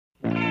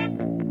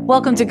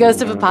Welcome to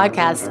Ghost of a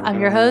Podcast.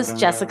 I'm your host,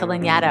 Jessica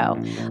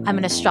Lanyadoo. I'm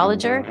an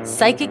astrologer,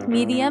 psychic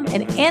medium,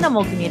 and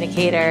animal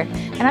communicator,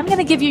 and I'm going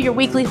to give you your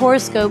weekly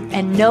horoscope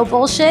and no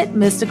bullshit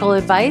mystical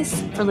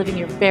advice for living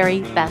your very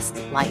best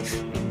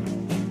life.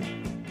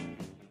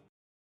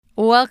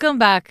 Welcome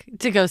back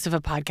to Ghost of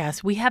a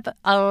Podcast. We have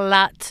a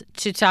lot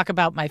to talk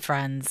about, my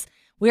friends.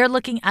 We are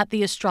looking at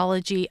the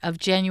astrology of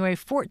January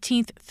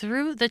 14th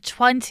through the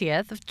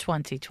 20th of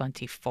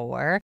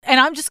 2024, and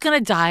I'm just going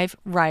to dive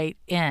right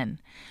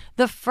in.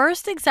 The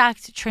first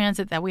exact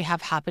transit that we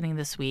have happening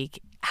this week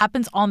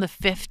happens on the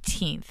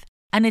 15th,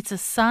 and it's a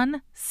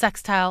Sun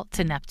sextile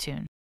to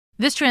Neptune.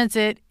 This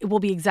transit will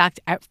be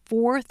exact at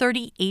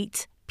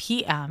 4:38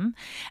 p.m.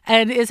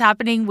 and is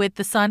happening with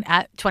the Sun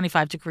at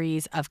 25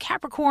 degrees of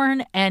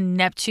Capricorn and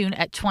Neptune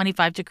at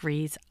 25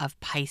 degrees of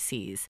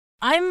Pisces.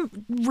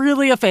 I'm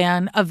really a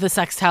fan of the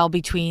sextile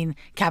between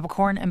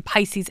Capricorn and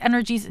Pisces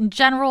energies in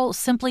general,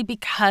 simply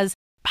because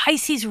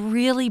Pisces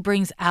really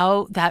brings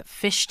out that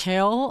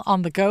fishtail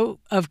on the goat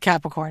of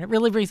Capricorn. It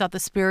really brings out the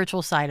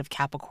spiritual side of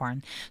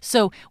Capricorn.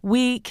 So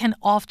we can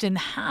often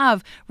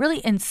have really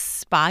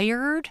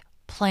inspired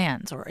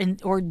plans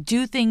or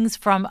do things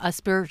from a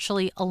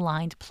spiritually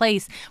aligned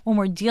place when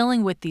we're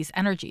dealing with these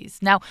energies.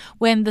 Now,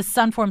 when the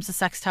Sun forms a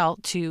sextile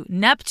to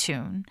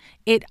Neptune,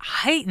 it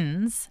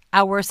heightens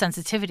our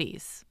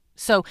sensitivities.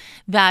 So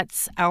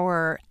that's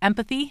our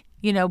empathy,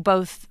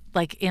 both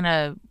like in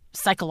a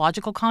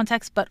psychological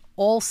context, but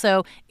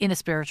also in a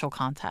spiritual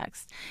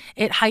context.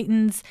 It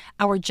heightens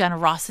our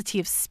generosity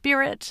of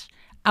spirit,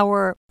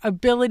 our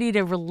ability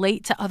to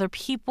relate to other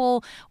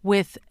people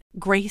with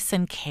grace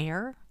and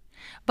care.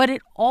 But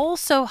it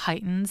also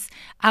heightens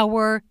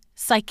our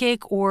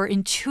psychic or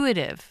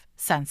intuitive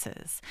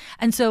senses.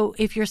 And so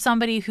if you're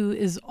somebody who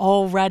is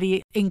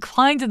already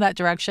inclined in that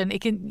direction,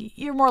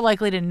 you're more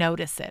likely to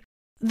notice it.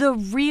 The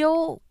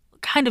real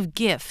kind of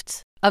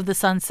gift of the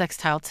Sun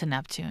sextile to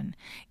Neptune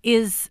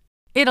is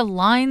it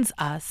aligns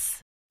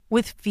us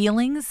with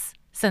feelings,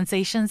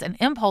 sensations, and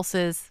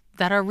impulses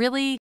that are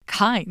really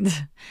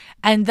kind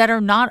and that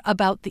are not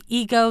about the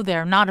ego.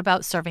 They're not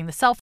about serving the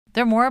self.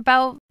 They're more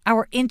about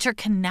our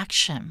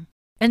interconnection.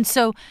 And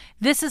so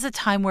this is a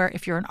time where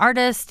if you're an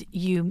artist,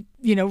 you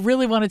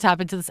really want to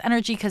tap into this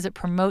energy because it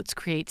promotes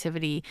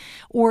creativity.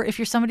 Or if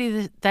you're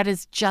somebody that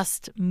is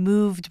just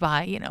moved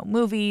by,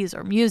 movies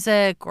or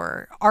music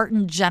or art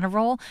in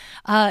general,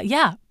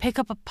 pick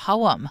up a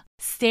poem,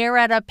 stare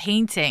at a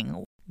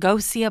painting, go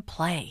see a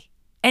play.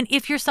 And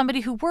if you're somebody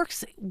who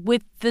works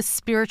with the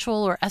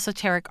spiritual or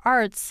esoteric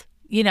arts,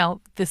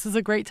 this is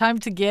a great time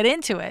to get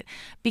into it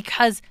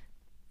because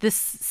this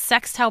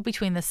sextile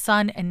between the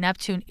Sun and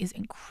Neptune is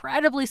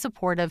incredibly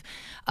supportive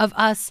of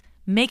us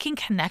making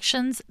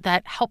connections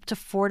that help to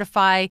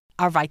fortify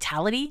our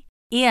vitality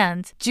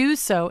and do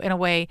so in a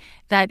way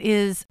that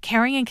is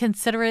caring and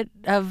considerate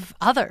of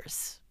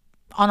others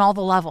on all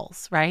the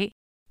levels, right?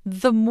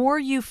 The more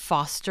you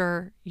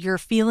foster your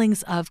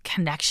feelings of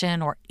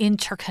connection or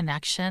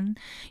interconnection,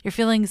 your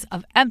feelings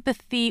of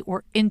empathy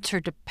or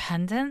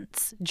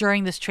interdependence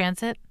during this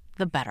transit,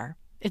 the better.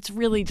 It's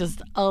really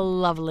just a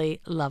lovely,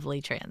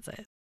 lovely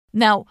transit.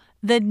 Now,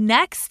 the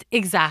next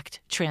exact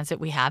transit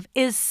we have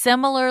is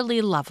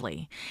similarly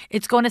lovely.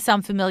 It's going to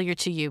sound familiar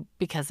to you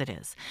because it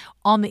is.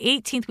 On the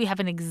 18th, we have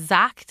an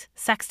exact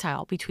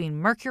sextile between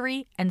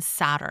Mercury and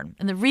Saturn.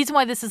 And the reason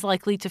why this is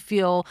likely to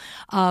feel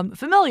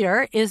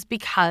familiar is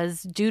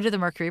because due to the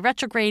Mercury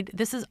retrograde,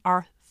 this is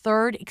our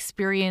third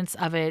experience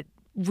of it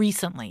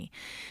recently.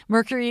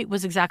 Mercury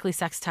was exactly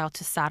sextile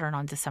to Saturn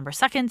on December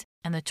 2nd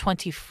and the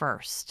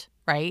 21st.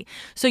 Right?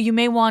 So you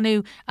may want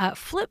to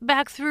flip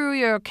back through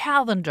your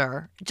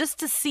calendar just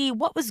to see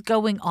what was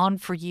going on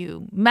for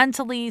you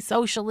mentally,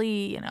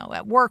 socially,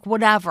 at work,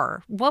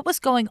 whatever. What was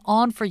going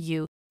on for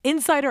you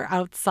inside or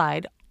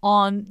outside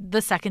on the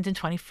 2nd and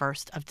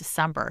 21st of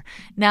December.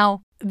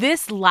 Now,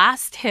 this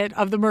last hit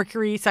of the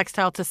Mercury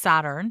sextile to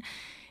Saturn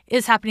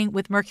is happening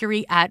with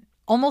Mercury at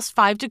almost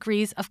 5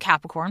 degrees of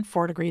Capricorn,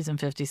 4 degrees and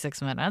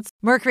 56 minutes.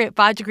 Mercury at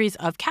 5 degrees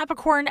of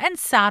Capricorn and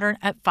Saturn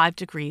at 5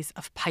 degrees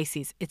of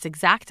Pisces. It's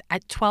exact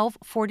at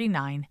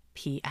 12:49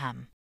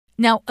 p.m.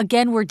 Now,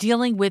 again, we're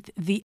dealing with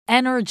the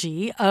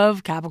energy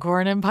of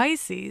Capricorn and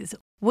Pisces,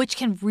 which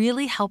can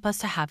really help us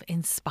to have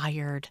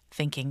inspired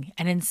thinking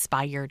and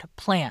inspired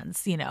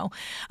plans.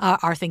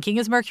 Our thinking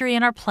is Mercury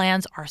and our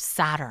plans are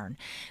Saturn.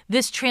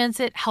 This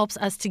transit helps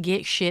us to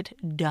get shit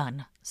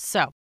done.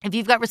 So if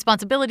you've got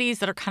responsibilities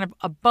that are kind of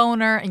a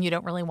boner and you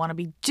don't really want to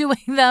be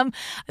doing them,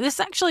 this is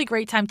actually a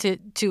great time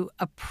to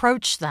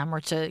approach them or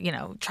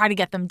to, try to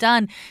get them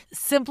done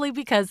simply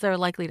because they're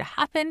likely to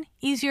happen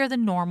easier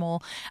than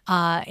normal.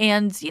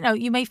 And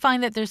you may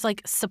find that there's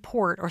like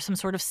support or some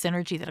sort of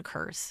synergy that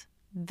occurs.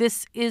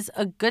 This is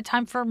a good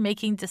time for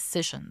making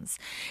decisions.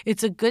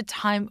 It's a good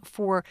time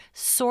for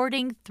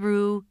sorting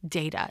through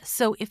data.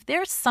 So if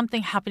there's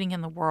something happening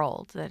in the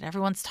world that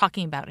everyone's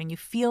talking about and you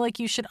feel like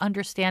you should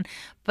understand,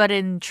 but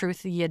in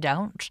truth you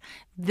don't,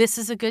 this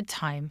is a good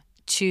time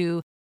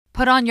to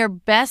put on your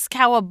best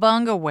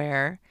cowabunga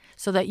wear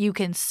so that you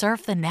can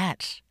surf the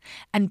net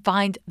and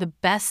find the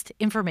best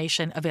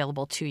information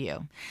available to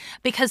you.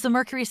 Because the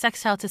Mercury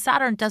sextile to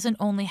Saturn doesn't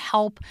only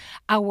help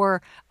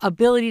our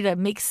ability to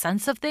make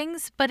sense of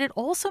things, but it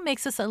also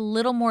makes us a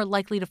little more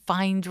likely to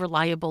find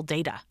reliable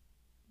data,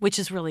 which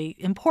is really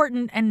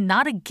important and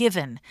not a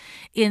given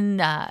in,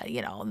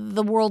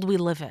 the world we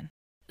live in.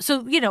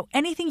 So,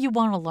 anything you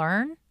want to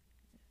learn,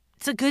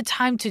 it's a good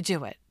time to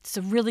do it. It's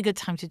a really good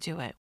time to do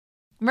it.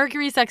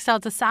 Mercury sextile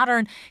to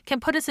Saturn can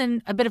put us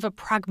in a bit of a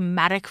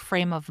pragmatic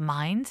frame of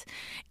mind.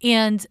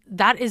 And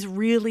that is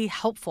really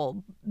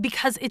helpful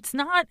because it's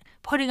not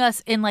putting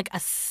us in like a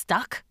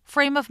stuck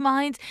frame of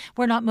mind.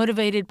 We're not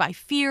motivated by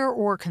fear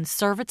or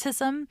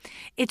conservatism.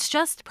 It's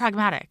just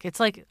pragmatic.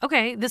 It's like,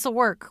 okay, this will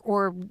work,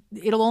 or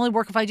it'll only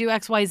work if I do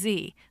X, Y,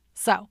 Z.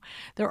 So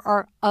there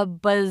are a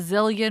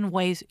bazillion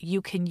ways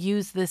you can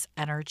use this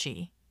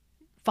energy.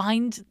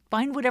 Find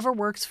whatever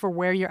works for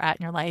where you're at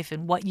in your life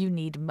and what you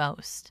need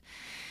most.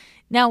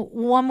 Now,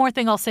 one more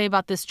thing I'll say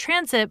about this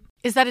transit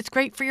is that it's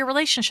great for your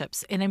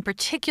relationships, and in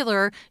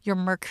particular, your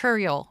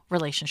mercurial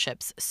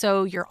relationships.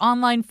 So your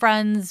online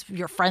friends,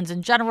 your friends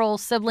in general,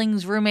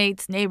 siblings,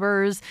 roommates,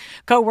 neighbors,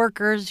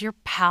 coworkers, your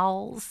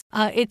pals.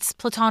 It's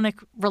platonic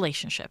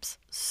relationships.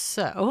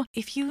 So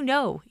if you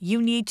know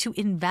you need to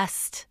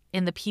invest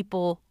in the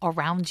people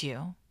around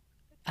you,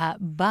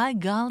 by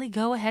golly,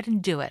 go ahead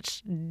and do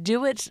it.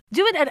 Do it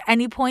at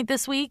any point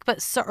this week,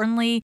 but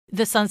certainly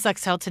the Sun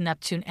sextile to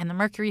Neptune and the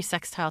Mercury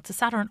sextile to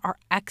Saturn are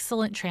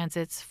excellent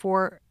transits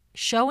for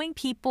showing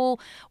people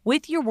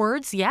with your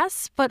words,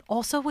 yes, but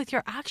also with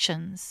your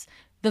actions,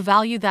 the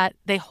value that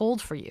they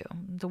hold for you,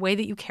 the way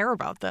that you care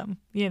about them,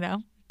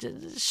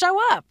 just show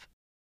up.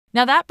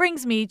 Now that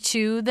brings me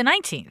to the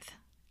 19th,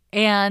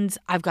 and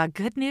I've got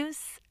good news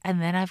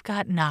and then I've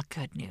got not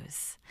good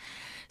news.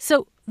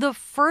 So the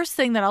first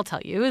thing that I'll tell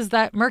you is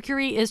that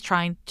Mercury is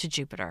trine to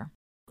Jupiter.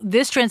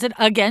 This transit,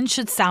 again,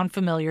 should sound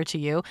familiar to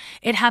you.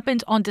 It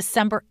happened on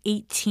December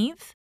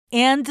 18th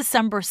and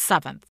December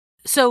 7th.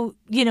 So,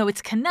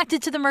 it's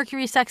connected to the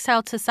Mercury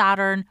sextile to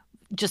Saturn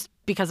just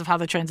because of how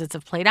the transits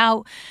have played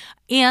out.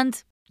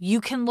 And you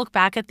can look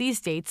back at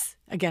these dates,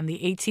 again, the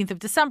 18th of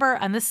December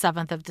and the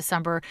 7th of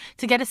December,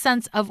 to get a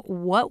sense of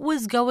what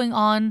was going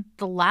on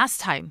the last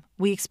time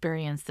we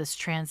experienced this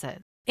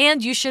transit.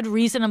 And you should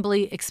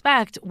reasonably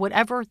expect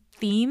whatever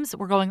themes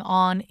were going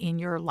on in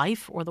your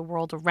life or the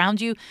world around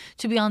you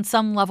to be on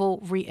some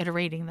level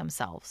reiterating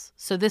themselves.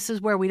 So this is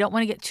where we don't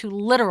want to get too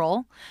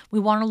literal. We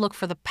want to look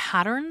for the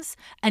patterns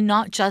and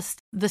not just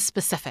the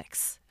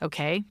specifics,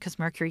 okay? Because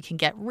Mercury can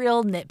get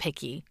real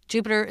nitpicky.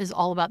 Jupiter is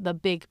all about the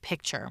big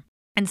picture,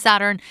 and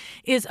Saturn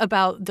is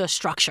about the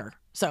structure.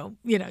 So,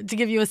 to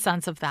give you a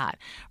sense of that,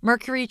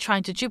 Mercury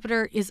trine to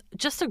Jupiter is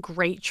just a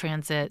great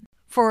transit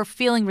for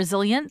feeling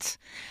resilient,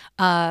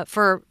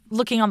 for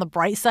looking on the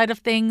bright side of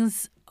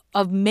things,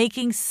 of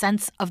making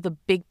sense of the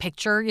big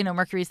picture.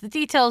 Mercury is the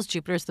details,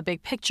 Jupiter is the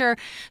big picture.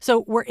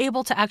 So we're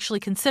able to actually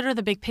consider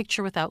the big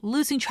picture without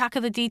losing track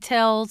of the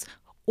details,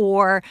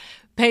 or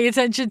pay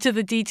attention to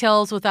the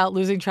details without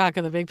losing track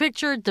of the big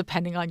picture,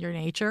 depending on your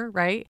nature,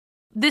 right?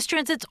 This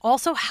transit's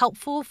also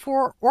helpful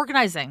for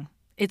organizing.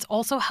 It's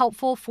also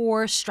helpful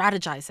for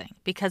strategizing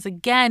because,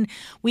 again,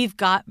 we've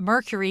got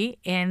Mercury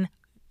in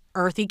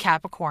earthy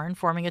Capricorn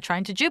forming a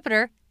trine to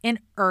Jupiter in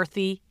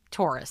earthy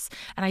Taurus.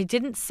 And I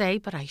didn't say,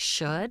 but I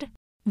should,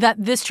 that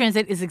this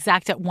transit is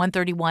exact at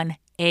 1:31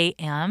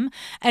 a.m.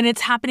 And it's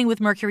happening with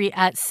Mercury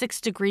at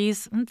 6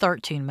 degrees and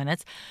 13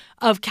 minutes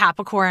of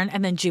Capricorn,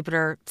 and then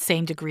Jupiter,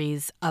 same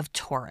degrees of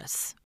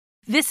Taurus.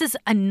 This is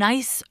a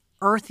nice,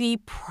 earthy,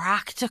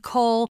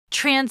 practical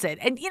transit.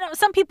 And,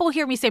 some people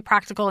hear me say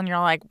practical and you're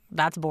like,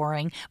 that's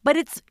boring. But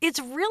it's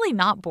really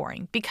not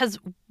boring, because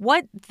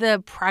what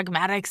the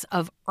pragmatics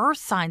of earth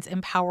signs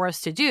empower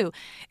us to do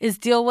is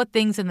deal with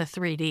things in the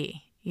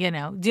 3D,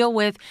 deal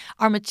with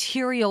our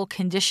material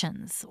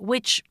conditions,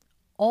 which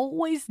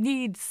always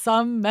need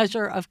some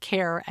measure of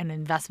care and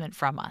investment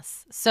from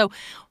us. So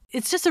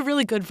it's just a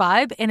really good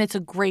vibe, and it's a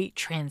great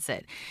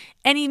transit.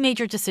 Any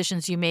major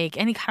decisions you make,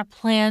 any kind of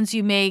plans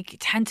you make,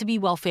 tend to be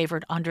well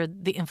favored under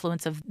the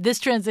influence of this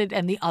transit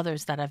and the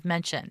others that I've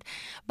mentioned.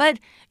 But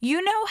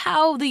you know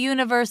how the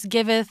universe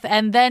giveth,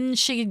 and then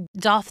she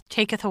doth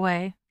taketh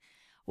away?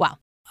 Well,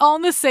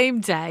 on the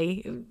same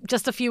day,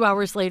 just a few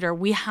hours later,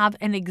 we have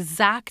an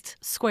exact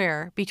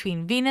square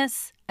between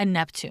Venus and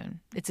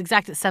Neptune. It's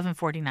exact at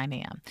 7:49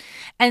 a.m.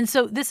 And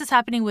so this is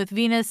happening with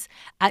Venus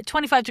at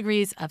 25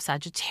 degrees of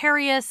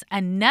Sagittarius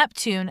and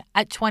Neptune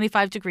at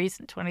 25 degrees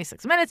and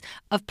 26 minutes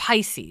of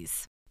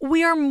Pisces.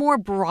 We are more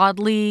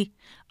broadly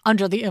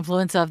under the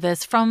influence of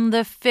this from the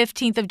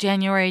 15th of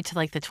January to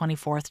like the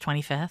 24th,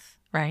 25th,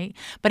 right?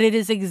 But it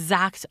is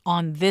exact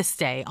on this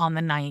day, on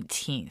the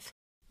 19th.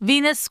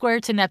 Venus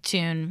square to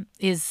Neptune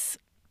is,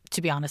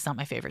 to be honest, not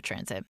my favorite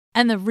transit.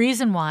 And the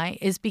reason why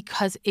is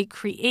because it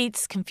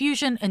creates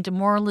confusion and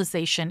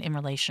demoralization in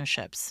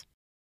relationships.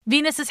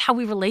 Venus is how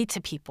we relate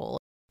to people.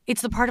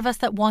 It's the part of us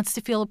that wants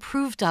to feel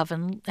approved of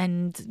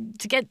and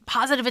to get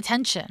positive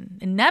attention.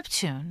 And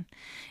Neptune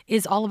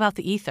is all about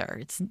the ether.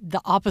 It's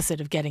the opposite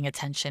of getting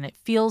attention. It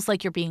feels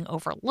like you're being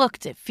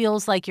overlooked. It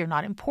feels like you're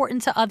not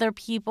important to other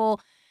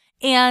people.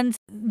 And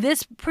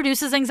this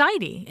produces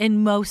anxiety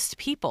in most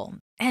people.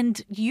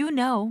 And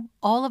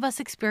all of us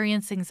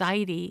experience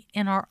anxiety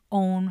in our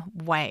own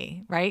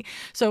way, right?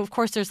 So, of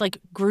course, there's like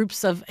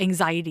groups of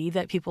anxiety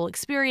that people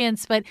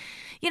experience. But,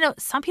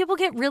 some people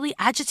get really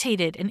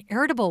agitated and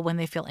irritable when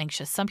they feel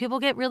anxious. Some people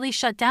get really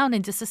shut down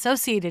and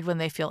disassociated when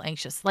they feel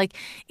anxious.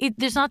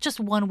 There's not just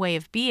one way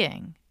of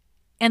being.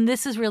 And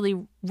this is really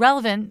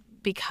relevant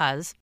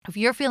because if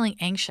you're feeling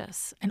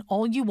anxious and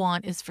all you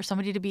want is for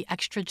somebody to be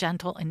extra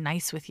gentle and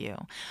nice with you,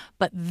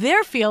 but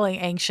they're feeling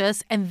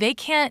anxious and they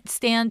can't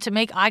stand to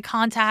make eye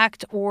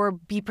contact or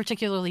be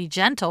particularly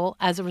gentle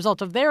as a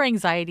result of their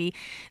anxiety,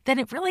 then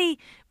it really,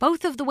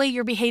 both of the way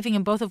you're behaving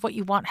and both of what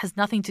you want has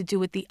nothing to do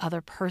with the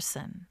other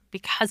person.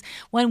 Because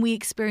when we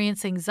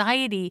experience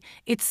anxiety,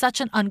 it's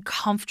such an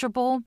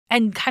uncomfortable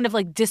and kind of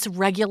like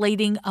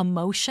dysregulating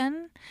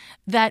emotion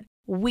that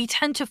we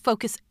tend to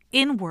focus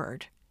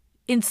inward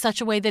in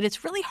such a way that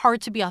it's really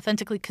hard to be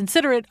authentically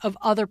considerate of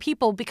other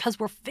people because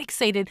we're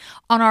fixated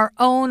on our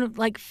own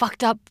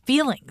fucked up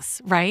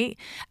feelings, right?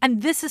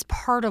 And this is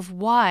part of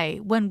why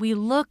when we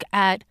look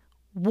at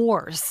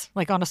wars,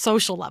 on a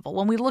social level,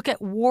 when we look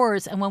at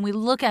wars and when we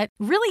look at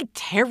really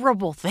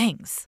terrible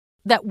things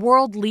that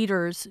world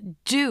leaders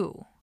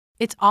do,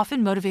 it's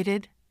often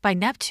motivated by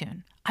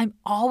Neptune. I'm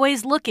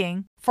always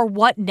looking for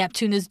what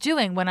Neptune is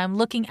doing when I'm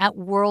looking at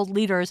world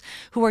leaders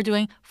who are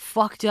doing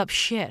fucked up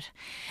shit.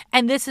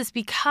 And this is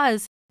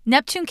because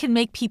Neptune can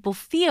make people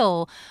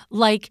feel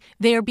like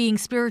they are being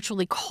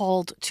spiritually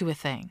called to a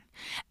thing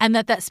and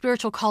that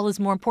spiritual call is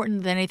more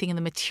important than anything in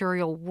the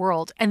material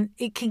world. And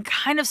it can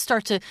kind of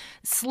start to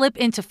slip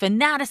into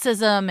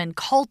fanaticism and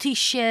culty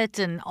shit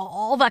and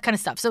all that kind of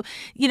stuff. So,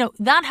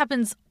 that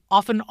happens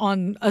often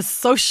on a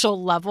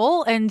social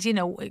level and,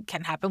 it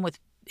can happen with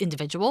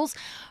individuals.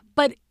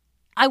 But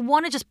I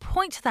want to just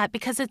point to that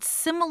because it's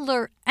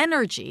similar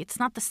energy. It's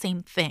not the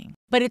same thing,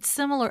 but it's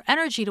similar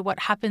energy to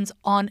what happens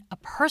on a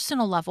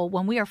personal level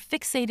when we are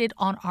fixated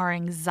on our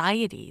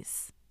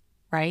anxieties,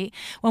 right?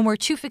 When we're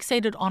too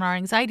fixated on our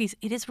anxieties,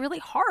 it is really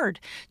hard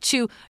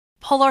to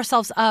pull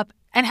ourselves up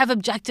and have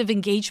objective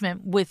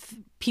engagement with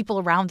people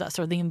around us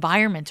or the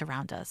environment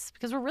around us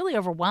because we're really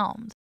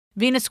overwhelmed.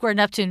 Venus square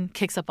Neptune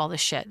kicks up all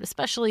this shit,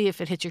 especially if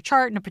it hits your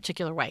chart in a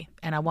particular way.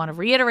 And I want to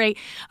reiterate,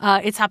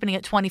 it's happening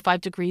at 25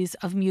 degrees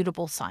of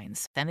mutable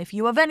signs. And if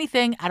you have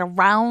anything at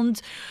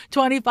around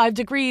 25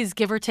 degrees,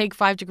 give or take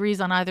 5 degrees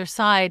on either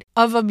side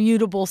of a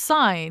mutable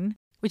sign,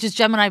 which is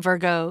Gemini,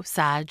 Virgo,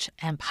 Sag,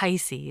 and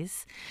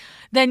Pisces,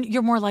 then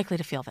you're more likely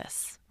to feel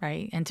this,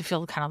 right? And to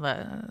feel kind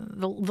of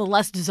the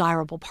less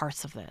desirable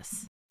parts of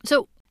this.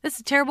 So this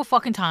is a terrible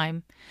fucking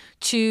time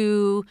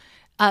to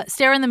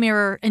stare in the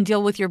mirror and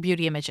deal with your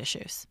beauty image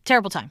issues.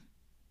 Terrible time.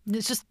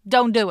 It's just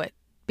don't do it.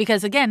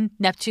 Because again,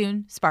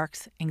 Neptune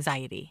sparks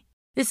anxiety.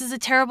 This is a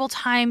terrible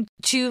time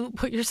to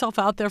put yourself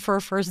out there for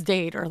a first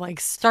date or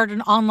start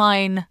an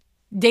online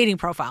dating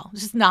profile.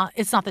 It's not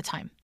the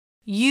time.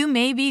 You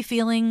may be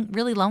feeling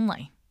really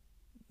lonely,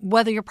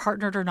 whether you're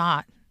partnered or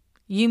not.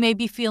 You may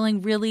be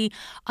feeling really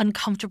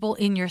uncomfortable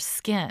in your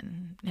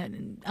skin,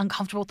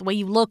 uncomfortable with the way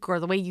you look or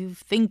the way you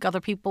think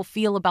other people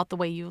feel about the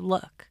way you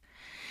look.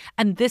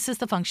 And this is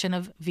the function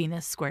of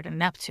Venus squared in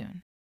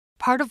Neptune.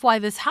 Part of why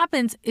this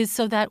happens is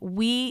so that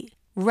we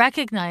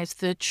recognize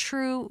the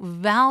true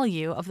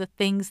value of the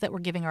things that we're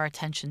giving our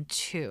attention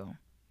to.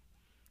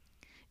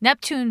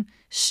 Neptune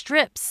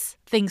strips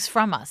things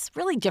from us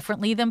really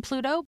differently than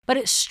Pluto, but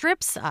it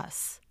strips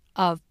us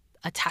of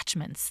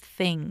attachments,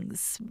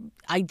 things,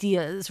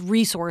 ideas,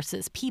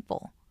 resources,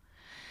 people,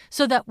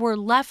 so that we're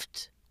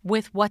left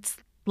with what's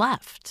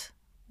left,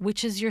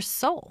 which is your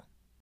soul.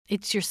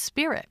 It's your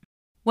spirit.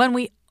 When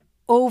we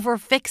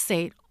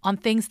over-fixate on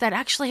things that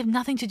actually have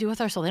nothing to do with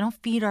our soul, they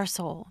don't feed our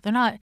soul, they're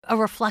not a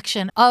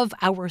reflection of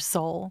our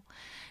soul,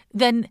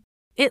 then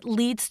it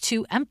leads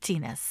to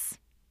emptiness,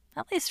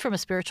 at least from a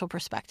spiritual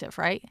perspective,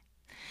 right?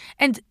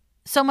 And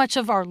so much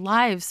of our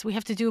lives, we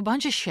have to do a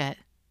bunch of shit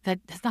that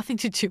has nothing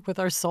to do with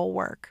our soul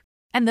work.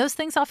 And those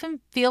things often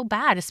feel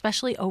bad,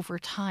 especially over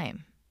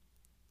time.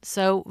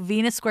 So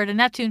Venus squared to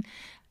Neptune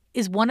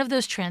is one of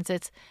those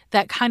transits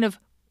that kind of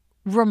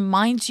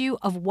reminds you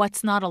of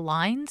what's not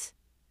aligned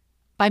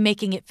by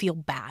making it feel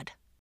bad.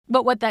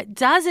 But what that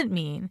doesn't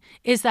mean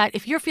is that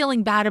if you're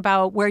feeling bad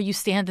about where you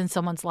stand in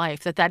someone's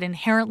life, that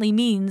inherently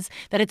means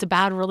that it's a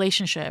bad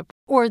relationship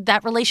or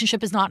that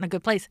relationship is not in a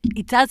good place.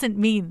 It doesn't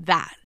mean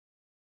that.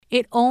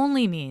 It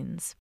only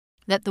means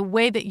that the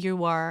way that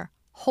you are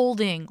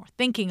holding or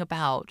thinking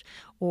about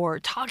or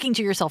talking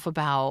to yourself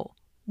about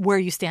where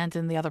you stand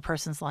in the other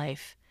person's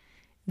life,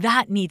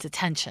 that needs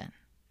attention.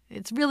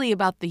 It's really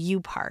about the you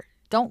part.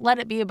 Don't let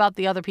it be about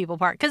the other people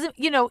part. Because,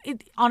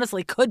 it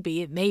honestly could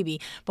be, it may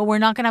be, but we're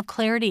not going to have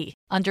clarity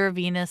under a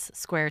Venus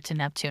square to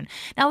Neptune.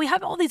 Now, we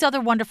have all these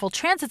other wonderful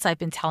transits I've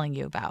been telling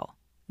you about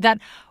that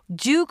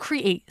do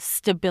create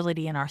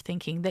stability in our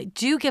thinking, that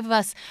do give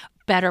us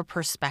better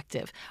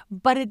perspective.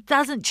 But it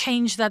doesn't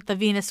change that the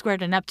Venus square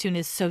to Neptune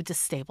is so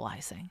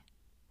destabilizing,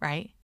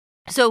 right?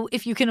 So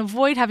if you can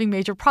avoid having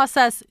major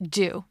process,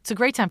 do. It's a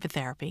great time for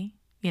therapy.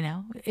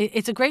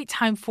 It's a great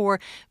time for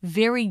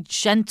very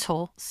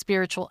gentle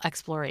spiritual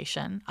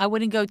exploration. I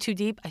wouldn't go too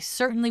deep. I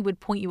certainly would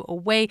point you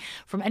away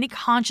from any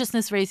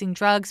consciousness-raising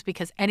drugs,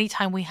 because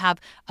anytime we have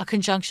a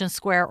conjunction,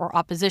 square, or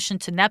opposition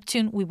to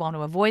Neptune, we want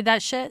to avoid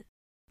that shit.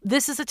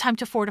 This is a time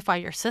to fortify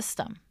your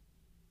system.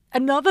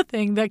 Another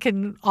thing that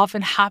can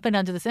often happen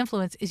under this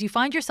influence is you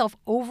find yourself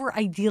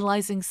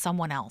over-idealizing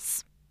someone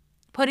else,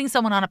 putting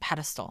someone on a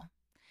pedestal.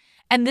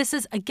 And this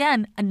is,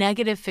 again, a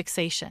negative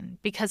fixation,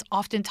 because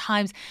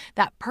oftentimes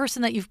that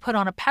person that you've put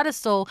on a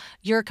pedestal,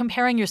 you're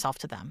comparing yourself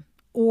to them,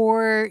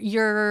 or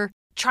you're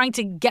trying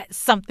to get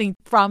something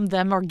from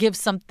them or give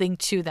something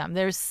to them.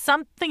 There's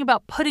something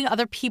about putting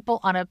other people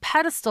on a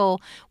pedestal,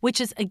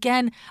 which is,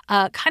 again,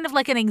 kind of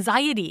like an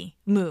anxiety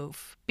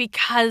move,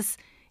 because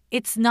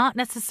it's not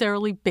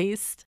necessarily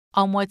based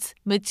on what's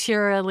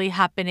materially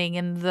happening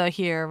in the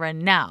here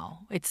and now.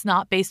 It's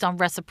not based on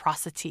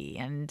reciprocity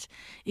and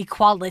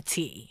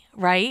equality,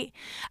 right?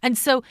 And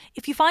so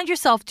if you find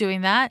yourself doing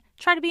that,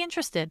 try to be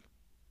interested.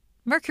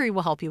 Mercury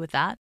will help you with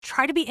that.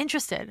 Try to be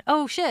interested.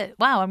 Oh, shit.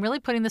 Wow, I'm really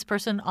putting this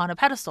person on a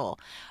pedestal.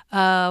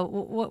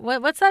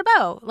 What's that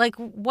about? Like,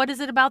 what is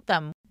it about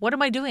them? What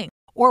am I doing?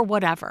 Or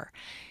whatever.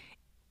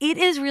 It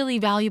is really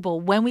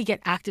valuable when we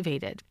get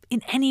activated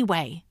in any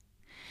way.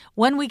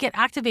 When we get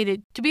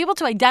activated, to be able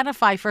to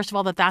identify, first of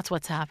all, that that's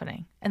what's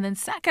happening. And then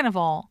second of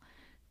all,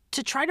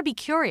 to try to be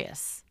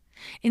curious.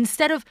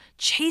 Instead of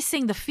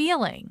chasing the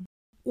feeling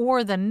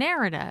or the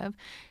narrative,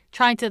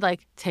 trying to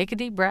take a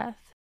deep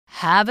breath,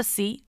 have a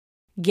seat,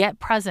 get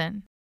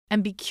present,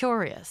 and be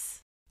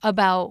curious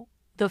about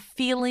the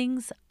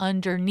feelings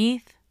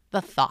underneath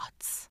the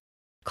thoughts.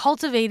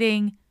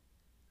 Cultivating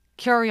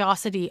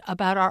curiosity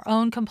about our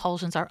own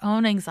compulsions, our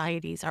own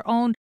anxieties, our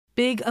own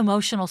big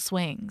emotional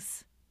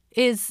swings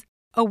is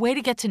a way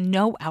to get to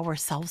know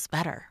ourselves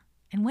better.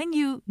 And when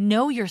you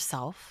know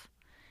yourself,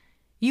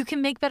 you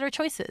can make better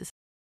choices.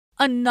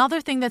 Another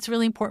thing that's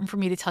really important for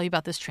me to tell you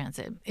about this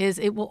transit is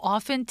it will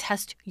often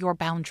test your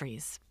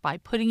boundaries by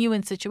putting you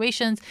in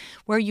situations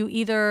where you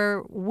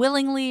either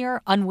willingly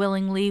or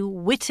unwillingly,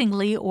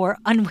 wittingly or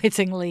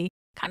unwittingly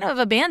kind of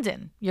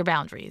abandon your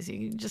boundaries.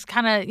 You just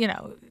kind of,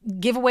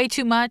 give away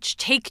too much,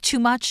 take too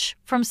much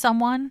from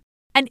someone.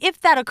 And if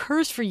that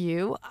occurs for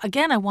you,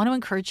 again, I want to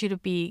encourage you to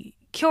be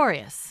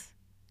curious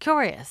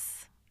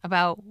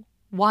about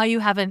why you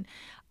haven't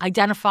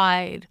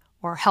identified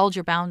or held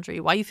your boundary,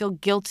 why you feel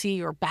guilty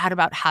or bad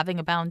about having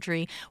a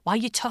boundary, why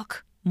you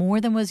took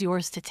more than was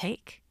yours to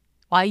take,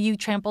 why you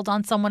trampled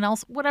on someone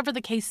else, whatever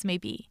the case may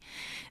be.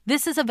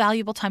 This is a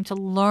valuable time to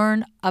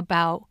learn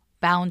about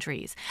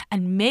boundaries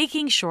and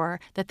making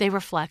sure that they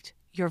reflect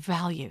your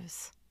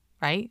values,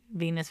 right?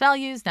 Venus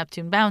values,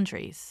 Neptune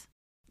boundaries.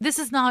 This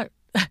is not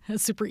a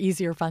super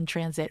easy or fun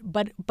transit,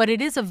 but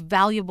it is a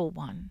valuable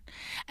one.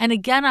 And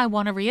again, I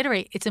want to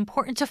reiterate, it's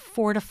important to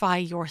fortify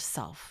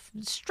yourself,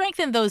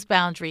 strengthen those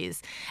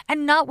boundaries,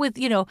 and not with,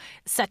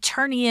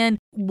 Saturnian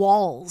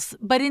walls,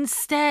 but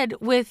instead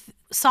with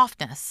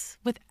softness,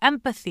 with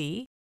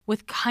empathy,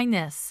 with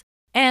kindness,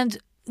 and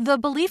the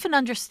belief and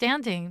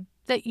understanding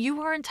that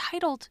you are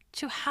entitled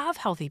to have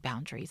healthy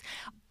boundaries.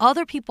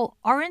 Other people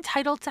are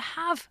entitled to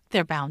have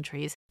their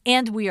boundaries.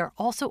 And we are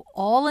also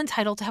all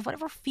entitled to have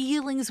whatever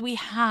feelings we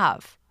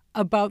have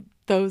about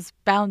those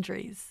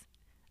boundaries.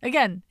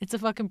 Again, it's a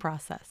fucking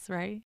process,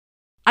 right?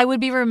 I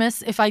would be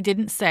remiss if I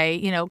didn't say,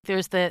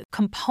 there's the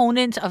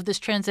component of this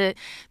transit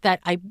that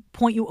I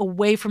point you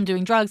away from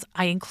doing drugs.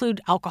 I include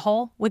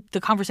alcohol with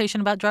the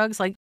conversation about drugs.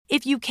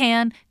 If you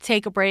can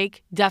take a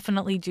break,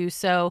 definitely do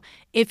so.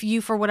 If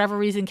you, for whatever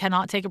reason,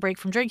 cannot take a break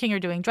from drinking or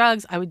doing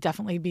drugs, I would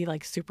definitely be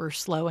super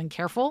slow and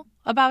careful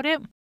about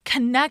it.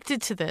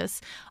 Connected to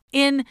this,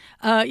 in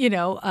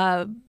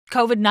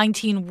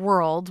COVID-19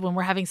 world, when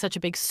we're having such a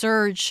big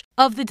surge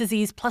of the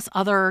disease plus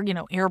other,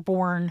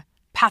 airborne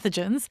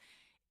pathogens,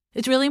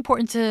 it's really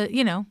important to,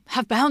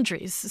 have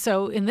boundaries.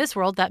 So in this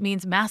world, that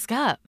means mask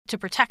up to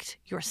protect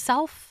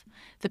yourself,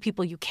 the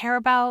people you care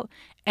about,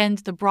 and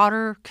the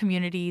broader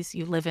communities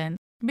you live in.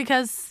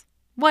 Because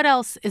what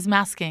else is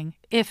masking,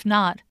 if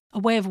not a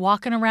way of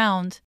walking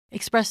around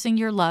expressing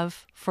your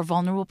love for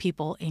vulnerable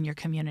people in your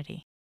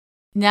community?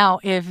 Now,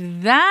 if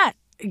that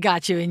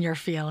got you in your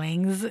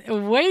feelings,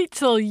 wait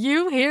till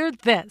you hear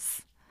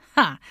this.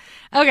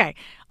 Okay,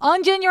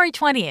 on January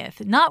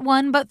 20th, not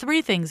one but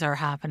three things are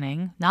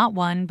happening. Not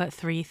one but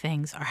three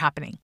things are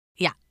happening.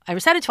 Yeah, I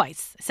said it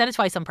twice. I said it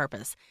twice on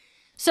purpose.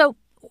 So,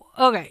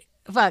 okay,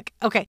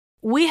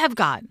 we have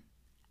got,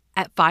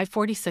 at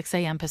 5:46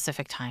 a.m.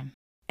 Pacific time,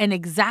 an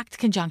exact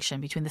conjunction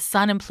between the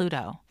Sun and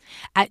Pluto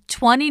at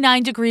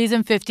 29 degrees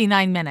and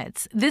 59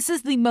 minutes. This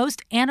is the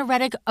most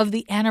anaretic of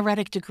the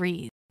anaretic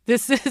degrees.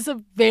 This is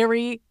a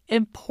very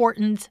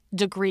important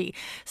degree.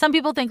 Some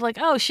people think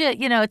oh shit,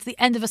 it's the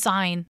end of a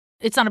sign.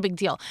 It's not a big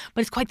deal,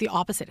 but it's quite the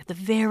opposite. At the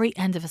very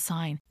end of a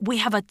sign, we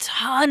have a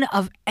ton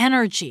of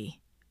energy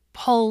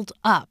pulled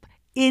up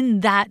in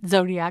that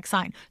zodiac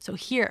sign. So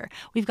here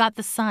we've got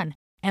the sun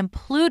and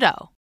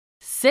Pluto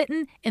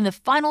sitting in the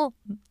final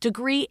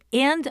degree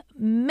and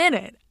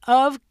minute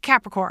of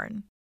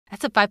Capricorn.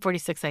 That's at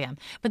 5:46 a.m.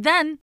 But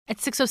then at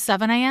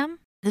 6:07 a.m.,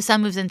 the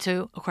sun moves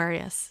into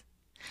Aquarius.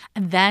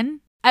 And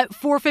then at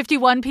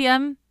 4:51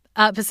 p.m.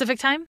 Pacific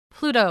time,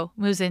 Pluto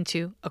moves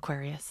into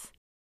Aquarius.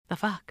 The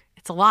fuck?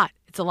 It's a lot.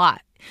 It's a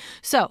lot.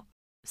 So,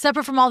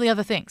 separate from all the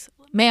other things,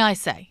 may I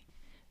say,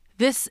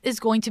 this is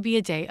going to be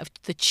a day of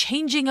the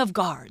changing of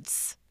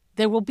guards.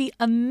 There will be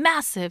a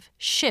massive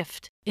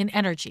shift in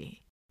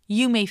energy.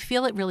 You may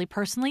feel it really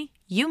personally.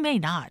 You may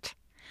not.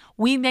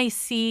 We may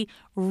see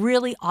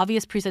really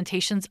obvious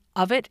presentations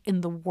of it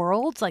in the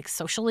world, like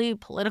socially,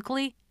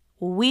 politically.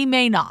 We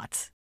may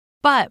not.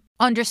 But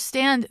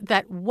understand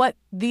that what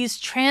these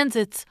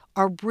transits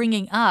are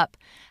bringing up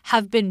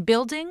have been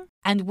building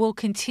and will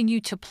continue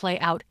to play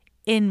out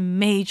in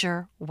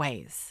major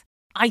ways.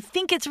 I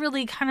think it's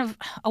really kind of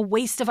a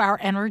waste of our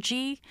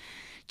energy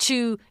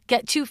to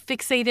get too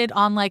fixated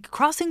on like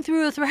crossing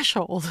through a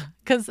threshold,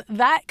 because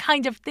that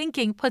kind of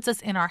thinking puts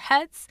us in our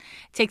heads,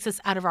 takes us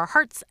out of our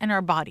hearts and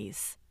our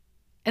bodies.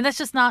 And that's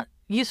just not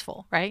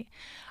useful, right?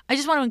 I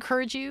just want to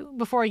encourage you,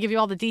 before I give you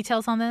all the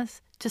details on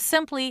this, to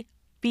simply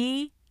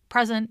be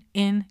present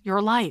in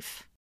your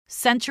life,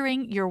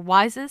 centering your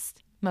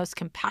wisest, most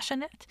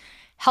compassionate,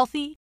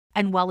 healthy,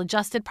 and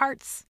well-adjusted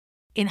parts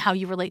in how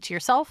you relate to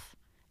yourself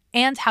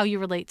and how you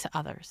relate to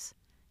others,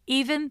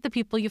 even the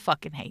people you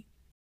fucking hate.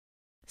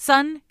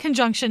 Sun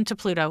conjunction to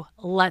Pluto.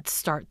 Let's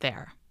start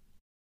there.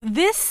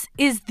 This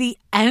is the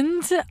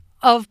end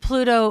of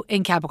Pluto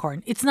in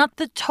Capricorn. It's not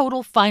the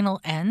total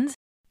final end.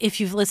 If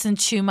you've listened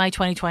to my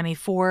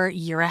 2024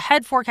 year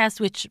ahead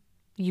forecast, which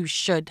you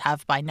should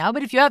have by now,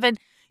 but if you haven't,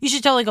 you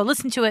should totally go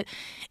listen to it.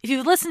 If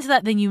you've listened to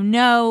that, then you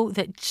know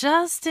that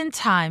just in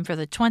time for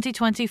the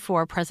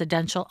 2024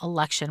 presidential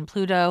election,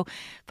 Pluto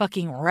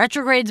fucking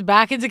retrogrades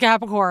back into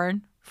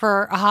Capricorn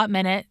for a hot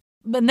minute.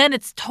 But then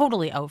it's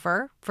totally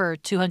over for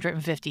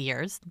 250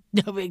 years.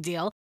 No big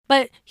deal.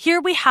 But here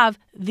we have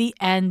the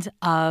end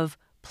of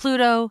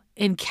Pluto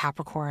in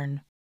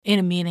Capricorn in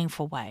a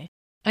meaningful way.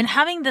 And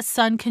having the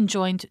sun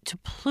conjoined to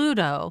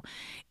Pluto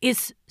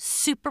is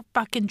super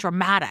fucking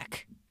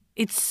dramatic.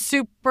 It's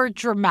super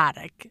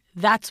dramatic.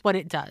 That's what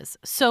it does.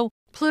 So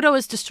Pluto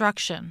is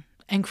destruction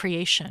and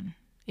creation.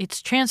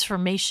 It's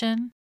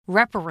transformation,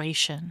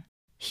 reparation,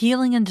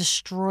 healing and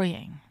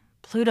destroying.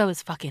 Pluto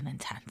is fucking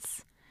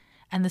intense.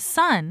 And the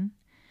sun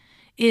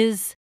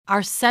is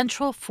our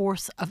central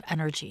force of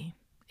energy.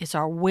 It's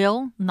our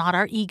will, not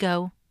our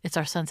ego. It's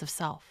our sense of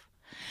self.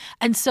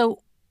 And so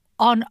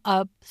on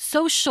a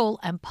social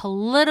and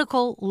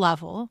political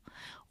level,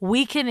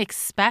 we can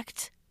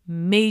expect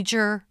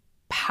major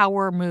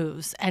power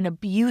moves and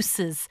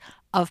abuses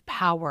of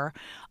power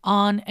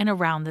on and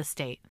around the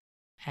state.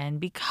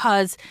 And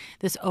because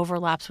this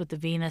overlaps with the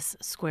Venus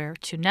square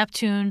to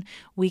Neptune,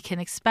 we can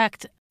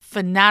expect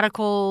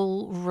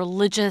fanatical,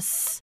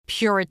 religious,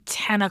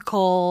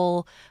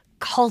 puritanical,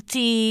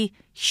 culty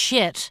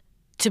shit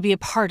to be a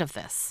part of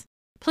this.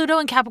 Pluto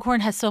in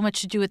Capricorn has so much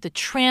to do with the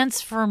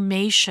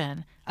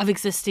transformation of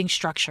existing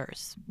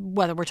structures,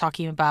 whether we're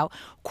talking about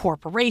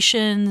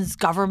corporations,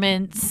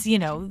 governments,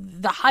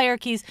 the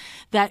hierarchies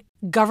that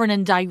govern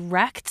and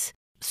direct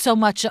so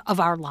much of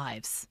our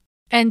lives.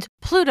 And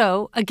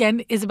Pluto,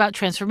 again, is about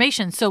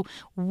transformation. So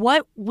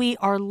what we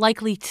are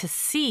likely to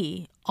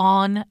see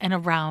on and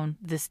around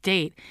this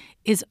date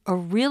is a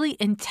really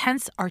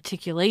intense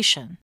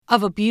articulation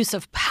of abuse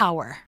of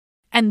power.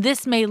 And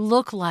this may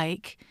look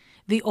like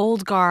the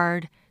old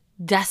guard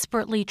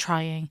desperately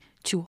trying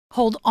to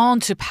hold on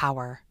to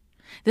power.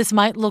 This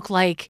might look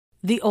like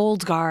the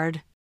old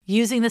guard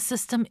using the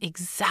system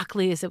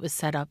exactly as it was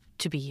set up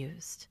to be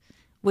used,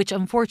 which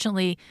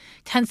unfortunately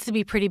tends to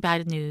be pretty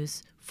bad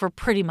news for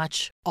pretty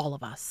much all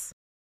of us.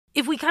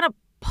 If we kind of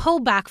pull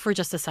back for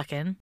just a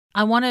second,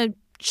 I want to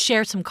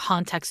share some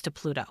context to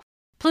Pluto.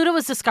 Pluto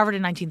was discovered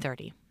in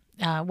 1930.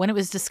 When it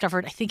was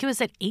discovered, I think it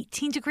was at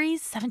 18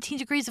 degrees, 17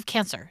 degrees of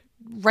Cancer,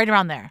 right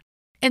around there.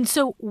 And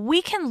so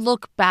we can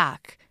look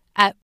back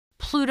at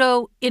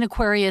Pluto in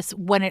Aquarius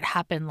when it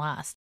happened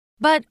last.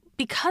 But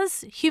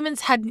because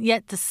humans hadn't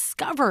yet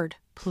discovered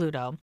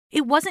Pluto,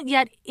 it wasn't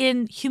yet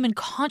in human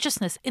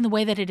consciousness in the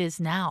way that it is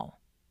now,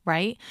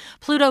 right?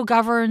 Pluto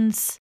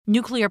governs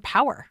nuclear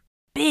power,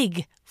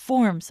 big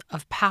forms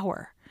of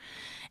power.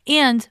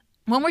 And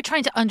when we're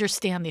trying to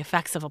understand the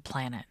effects of a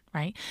planet,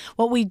 right,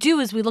 what we do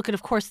is we look at,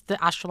 of course,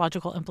 the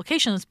astrological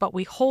implications, but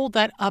we hold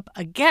that up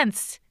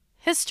against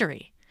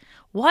history.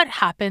 What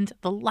happened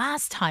the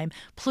last time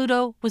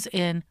Pluto was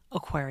in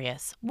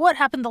Aquarius? What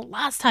happened the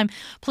last time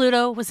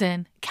Pluto was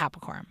in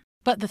Capricorn?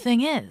 But the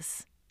thing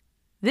is,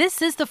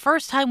 this is the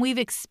first time we've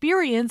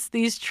experienced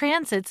these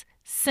transits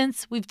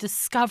since we've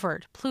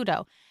discovered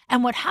Pluto.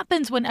 And what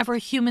happens whenever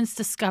humans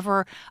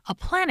discover a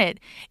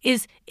planet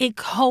is it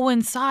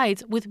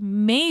coincides with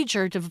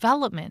major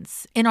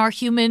developments in our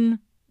human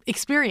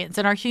experience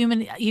and our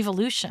human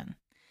evolution.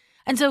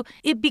 And so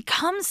it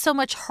becomes so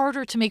much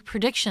harder to make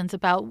predictions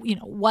about,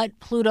 what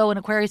Pluto and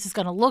Aquarius is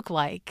going to look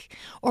like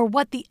or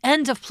what the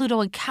end of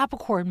Pluto and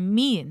Capricorn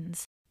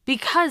means,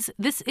 because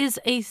this is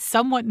a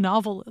somewhat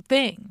novel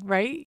thing,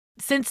 right?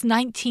 Since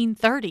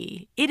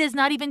 1930, it is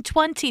not even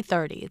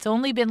 2030. It's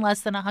only been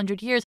less than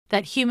 100 years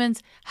that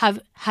humans have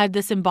had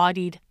this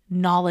embodied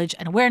knowledge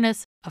and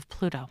awareness of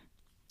Pluto.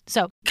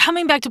 So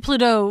coming back to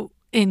Pluto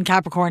in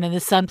Capricorn and the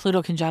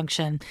Sun-Pluto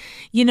conjunction,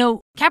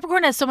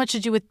 Capricorn has so much to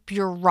do with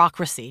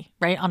bureaucracy,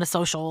 right? On a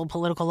social,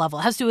 political level.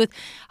 It has to do with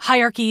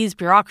hierarchies,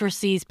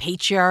 bureaucracies,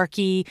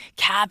 patriarchy,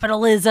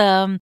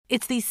 capitalism.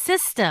 It's these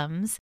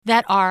systems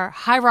that are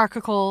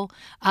hierarchical,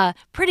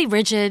 pretty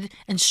rigid,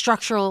 and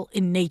structural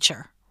in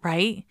nature,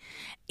 right?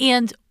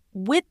 And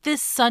with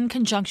this Sun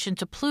conjunction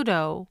to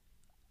Pluto,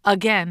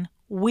 again,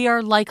 we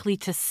are likely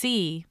to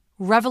see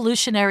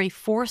revolutionary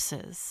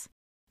forces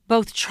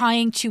both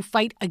trying to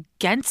fight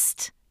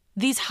against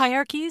these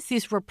hierarchies,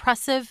 these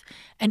repressive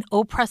and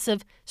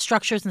oppressive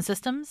structures and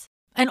systems,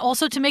 and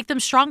also to make them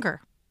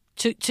stronger,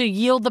 to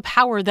yield the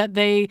power that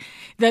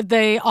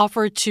they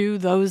offer to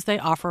those they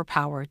offer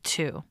power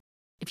to.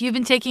 If you've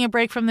been taking a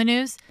break from the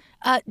news,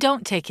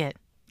 don't take it.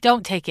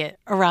 Don't take it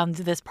around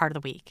this part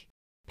of the week.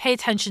 Pay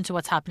attention to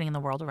what's happening in the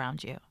world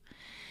around you.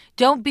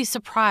 Don't be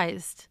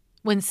surprised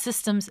when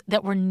systems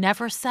that were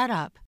never set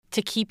up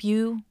to keep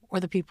you or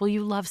the people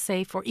you love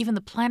safe, or even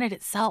the planet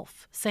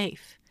itself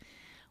safe,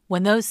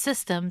 when those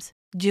systems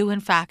do in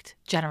fact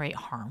generate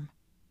harm,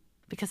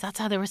 because that's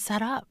how they were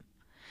set up.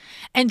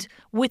 And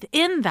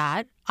within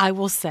that, I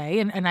will say,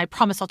 and I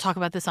promise I'll talk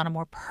about this on a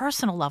more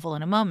personal level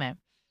in a moment,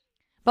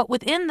 but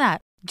within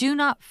that, do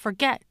not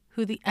forget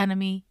who the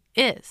enemy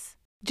is.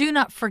 Do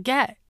not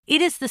forget,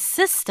 it is the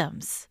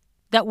systems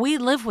that we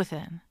live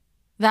within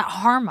that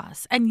harm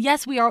us. And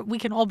yes, we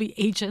can all be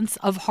agents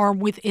of harm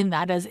within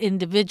that as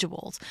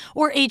individuals,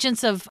 or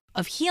agents of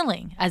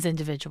healing as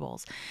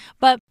individuals.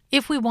 But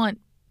if we want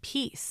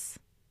peace,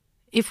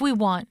 if we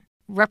want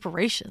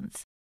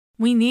reparations,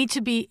 we need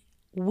to be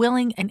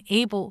willing and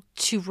able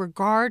to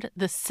regard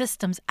the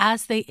systems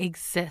as they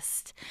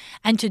exist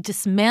and to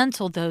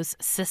dismantle those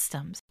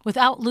systems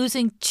without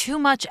losing too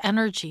much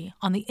energy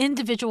on the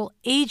individual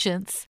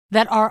agents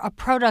that are a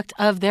product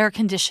of their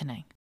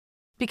conditioning.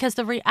 Because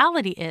the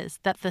reality is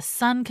that the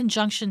Sun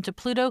conjunction to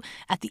Pluto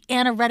at the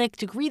anaretic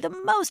degree, the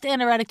most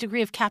anaretic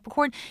degree of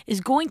Capricorn,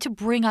 is going to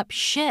bring up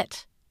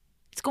shit.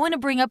 It's going to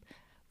bring up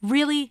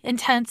really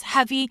intense,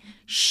 heavy,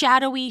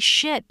 shadowy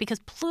shit, because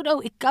Pluto,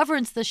 it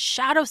governs the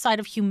shadow side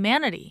of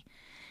humanity.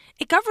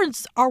 It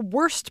governs our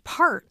worst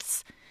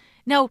parts.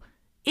 Now,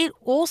 it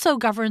also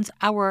governs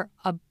our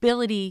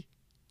ability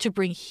to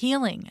bring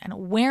healing and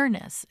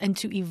awareness and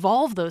to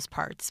evolve those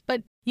parts.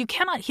 But you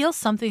cannot heal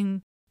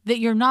something that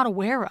you're not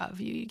aware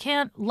of. You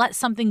can't let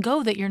something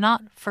go that you're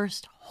not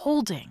first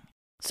holding.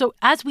 So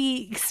as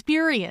we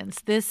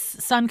experience this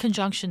Sun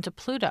conjunction to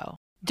Pluto,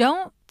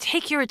 don't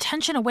take your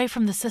attention away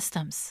from the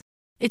systems.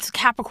 It's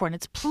Capricorn.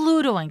 It's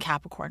Pluto in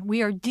Capricorn.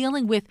 We are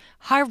dealing with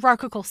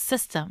hierarchical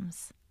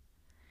systems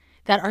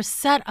that are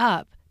set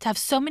up to have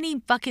so many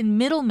fucking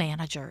middle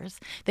managers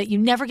that you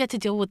never get to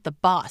deal with the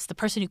boss, the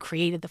person who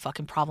created the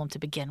fucking problem to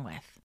begin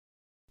with.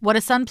 What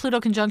a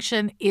Sun-Pluto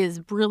conjunction is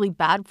really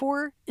bad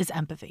for is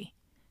empathy.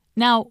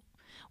 Now,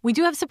 we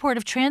do have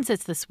supportive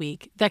transits this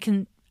week that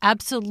can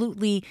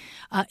absolutely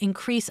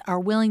increase our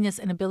willingness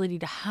and ability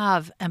to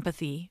have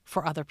empathy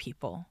for other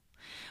people.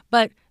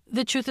 But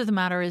the truth of the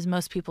matter is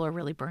most people are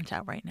really burnt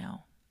out right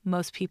now.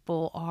 Most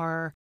people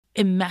are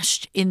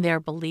enmeshed in their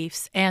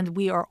beliefs, and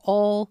we are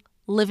all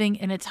living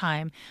in a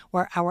time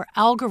where our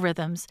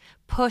algorithms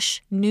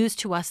push news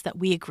to us that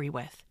we agree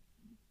with,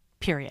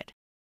 period.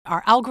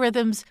 Our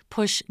algorithms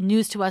push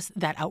news to us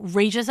that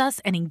outrages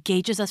us and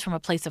engages us from a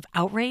place of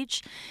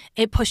outrage.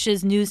 It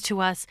pushes news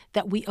to us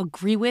that we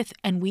agree with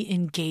and we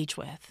engage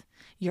with.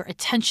 Your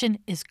attention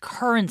is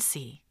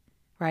currency,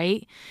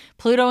 right?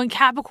 Pluto and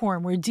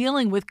Capricorn, we're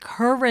dealing with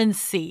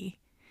currency,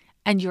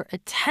 and your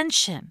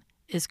attention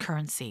is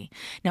currency.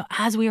 Now,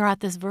 as we are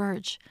at this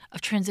verge of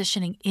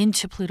transitioning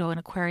into Pluto and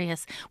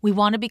Aquarius, we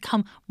want to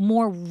become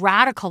more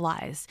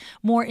radicalized,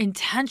 more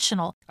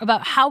intentional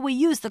about how we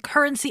use the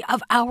currency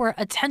of our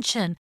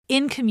attention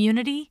in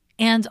community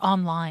and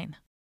online,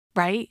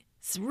 right?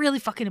 It's really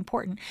fucking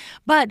important.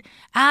 But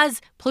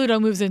as Pluto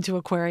moves into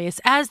Aquarius,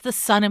 as the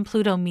Sun and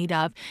Pluto meet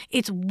up,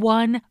 it's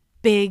one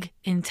big,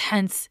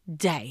 intense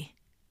day,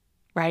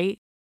 right?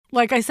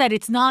 Like I said,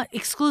 it's not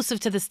exclusive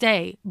to this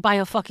day by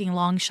a fucking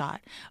long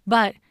shot,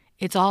 but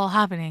it's all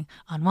happening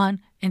on one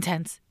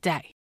intense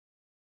day.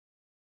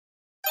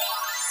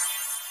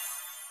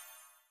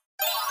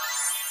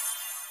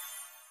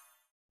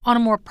 On a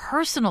more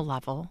personal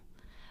level,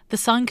 the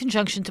Sun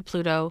conjunction to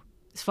Pluto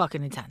is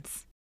fucking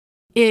intense.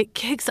 It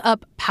kicks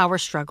up power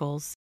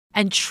struggles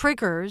and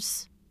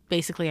triggers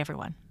basically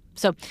everyone.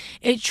 So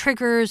it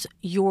triggers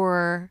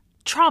your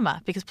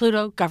trauma because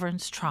Pluto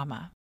governs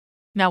trauma.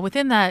 Now,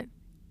 within that,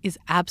 is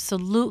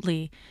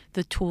absolutely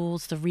the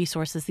tools, the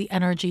resources, the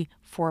energy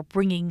for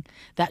bringing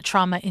that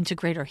trauma into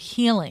greater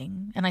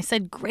healing. And I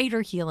said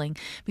greater healing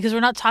because we're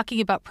not talking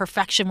about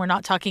perfection. We're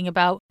not talking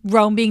about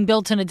Rome being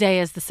built in a day,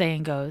 as the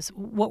saying goes.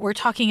 What we're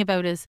talking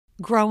about is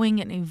growing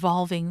and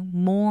evolving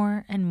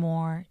more and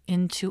more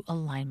into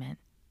alignment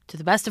to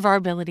the best of our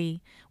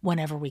ability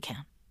whenever we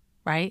can,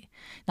 right?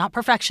 Not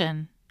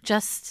perfection,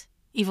 just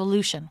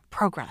evolution,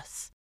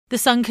 progress. The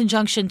Sun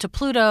conjunction to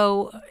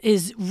Pluto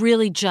is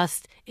really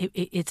just,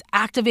 it's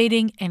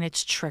activating and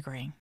it's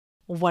triggering.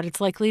 What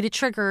it's likely to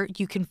trigger,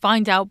 you can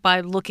find out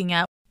by looking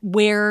at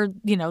where,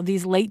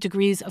 these late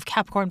degrees of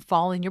Capricorn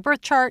fall in your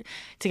birth chart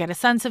to get a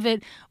sense of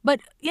it. But,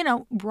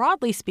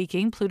 broadly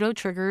speaking, Pluto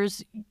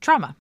triggers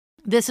trauma.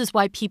 This is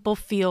why people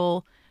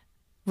feel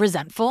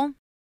resentful,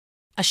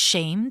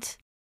 ashamed,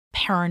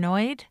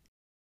 paranoid,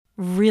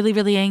 really,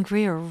 really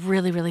angry, or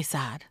really, really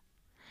sad.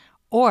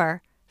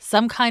 Or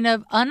some kind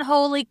of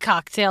unholy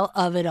cocktail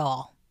of it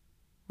all,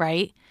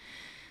 right?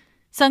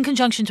 Sun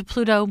conjunction to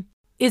Pluto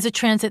is a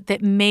transit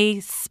that may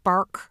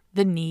spark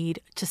the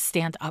need to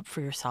stand up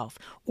for yourself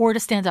or to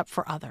stand up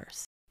for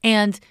others.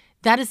 And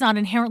that is not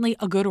inherently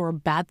a good or a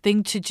bad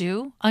thing to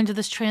do under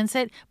this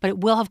transit, but it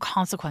will have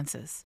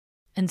consequences.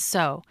 And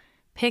so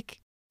pick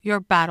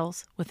your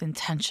battles with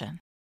intention.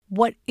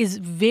 What is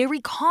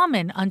very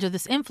common under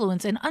this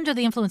influence and under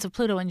the influence of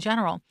Pluto in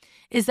general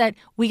is that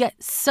we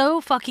get so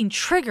fucking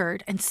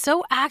triggered and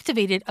so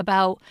activated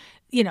about,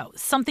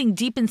 something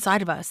deep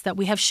inside of us that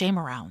we have shame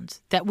around,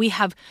 that we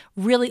have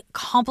really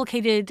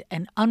complicated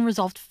and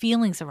unresolved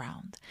feelings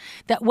around,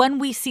 that when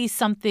we see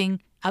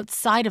something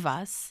outside of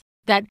us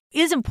that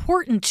is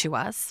important to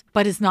us,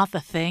 but is not the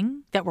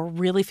thing that we're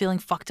really feeling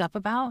fucked up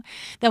about,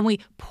 then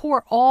we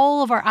pour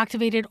all of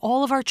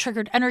our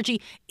triggered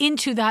energy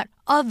into that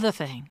other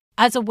thing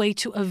as a way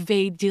to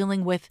evade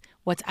dealing with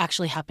what's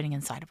actually happening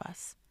inside of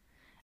us.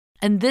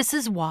 And this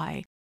is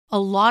why a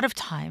lot of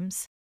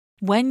times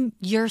when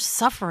you're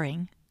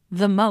suffering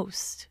the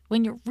most,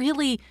 when you're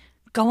really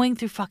going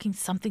through fucking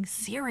something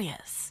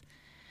serious,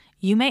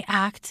 you may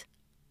act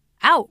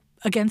out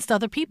against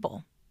other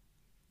people.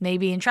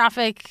 Maybe in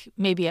traffic,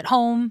 maybe at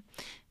home,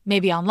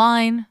 maybe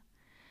online.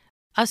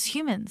 Us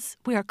humans,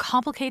 we are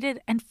complicated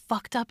and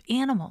fucked up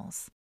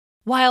animals.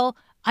 While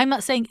I'm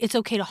not saying it's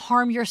okay to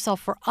harm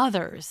yourself for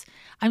others,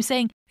 I'm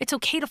saying it's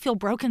okay to feel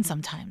broken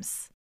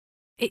sometimes.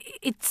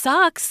 It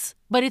sucks,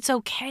 but it's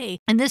okay.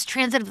 And this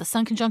transit of the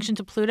Sun conjunction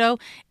to Pluto,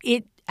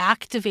 it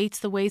activates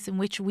the ways in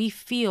which we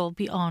feel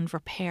beyond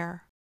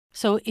repair.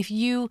 So if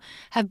you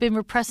have been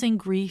repressing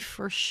grief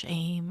or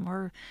shame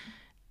or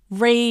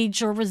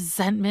rage or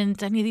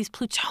resentment, any of these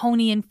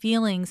Plutonian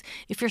feelings,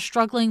 if you're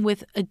struggling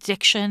with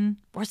addiction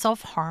or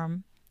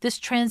self-harm, this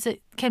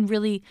transit can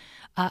really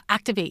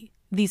activate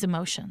these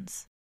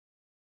emotions.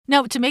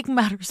 Now, to make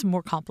matters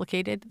more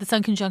complicated, the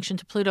Sun conjunction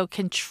to Pluto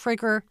can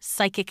trigger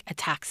psychic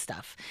attack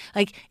stuff.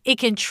 Like, it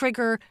can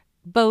trigger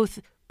both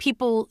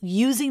people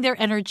using their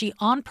energy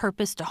on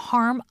purpose to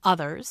harm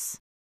others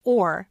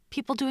or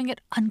people doing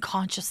it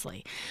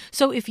unconsciously.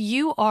 So if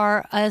you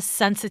are a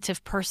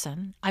sensitive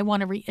person, I want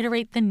to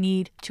reiterate the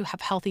need to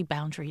have healthy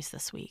boundaries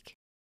this week.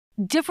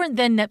 Different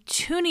than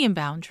Neptunian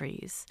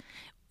boundaries,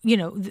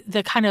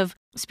 the kind of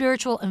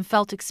spiritual and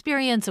felt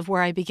experience of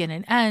where I begin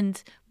and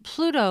end,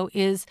 Pluto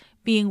is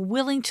being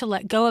willing to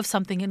let go of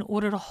something in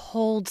order to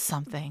hold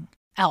something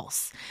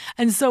else.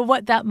 And so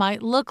what that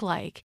might look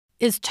like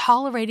is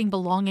tolerating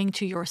belonging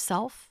to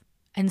yourself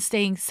and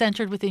staying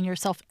centered within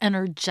yourself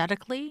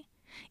energetically,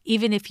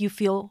 even if you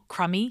feel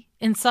crummy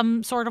in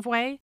some sort of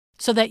way,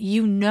 so that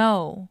you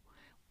know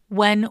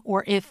when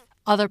or if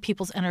other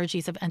people's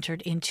energies have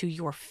entered into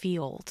your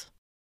field.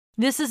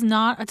 This is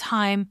not a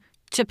time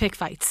to pick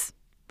fights,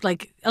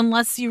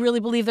 unless you really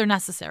believe they're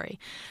necessary.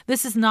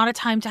 This is not a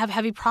time to have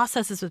heavy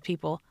processes with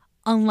people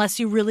unless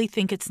you really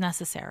think it's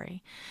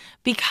necessary,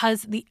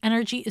 because the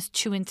energy is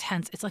too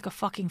intense. It's like a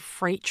fucking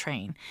freight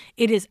train.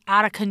 It is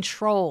out of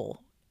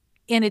control,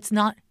 and it's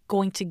not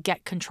going to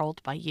get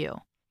controlled by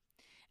you.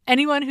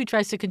 Anyone who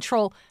tries to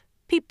control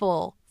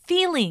people,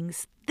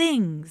 feelings,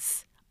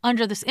 things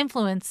under this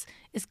influence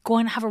is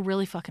going to have a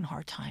really fucking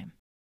hard time.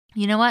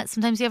 You know what?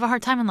 Sometimes you have a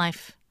hard time in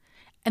life,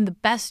 and the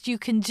best you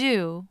can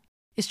do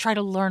is try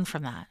to learn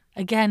from that.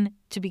 Again,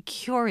 to be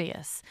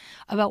curious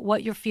about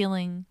what you're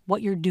feeling,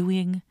 what you're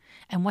doing,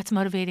 and what's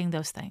motivating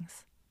those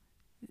things.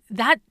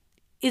 That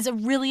is a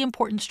really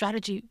important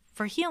strategy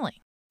for healing.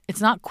 It's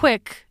not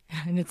quick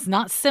and it's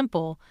not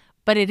simple,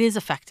 but it is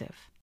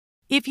effective.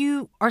 If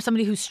you are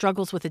somebody who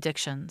struggles with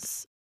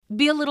addictions,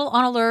 be a little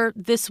on alert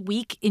this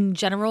week in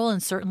general,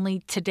 and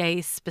certainly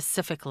today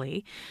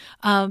specifically,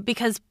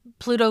 because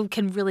Pluto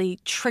can really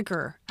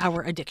trigger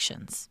our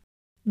addictions.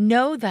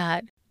 Know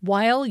that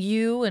while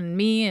you and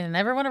me and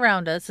everyone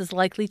around us is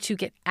likely to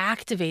get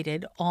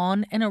activated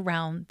on and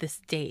around this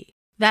date,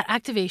 that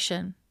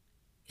activation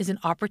is an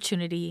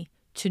opportunity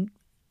to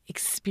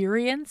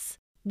experience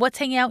what's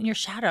hanging out in your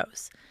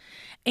shadows.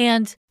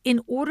 And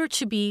in order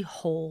to be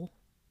whole,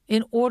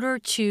 in order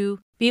to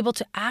be able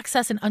to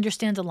access and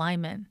understand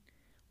alignment,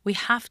 we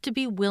have to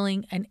be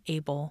willing and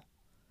able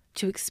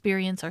to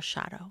experience our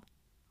shadow,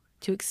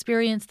 to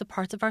experience the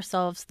parts of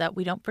ourselves that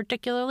we don't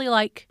particularly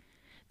like,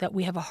 that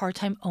we have a hard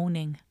time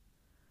owning.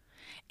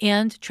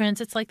 And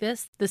transits like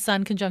this, the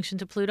Sun conjunction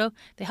to Pluto,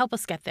 they help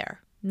us get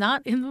there.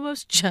 Not in the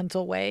most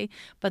gentle way,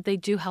 but they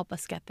do help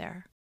us get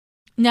there.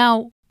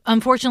 Now,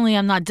 unfortunately,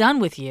 I'm not done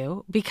with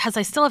you because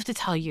I still have to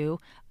tell you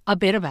a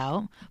bit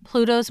about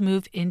Pluto's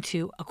move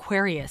into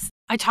Aquarius.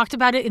 I talked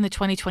about it in the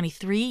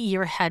 2023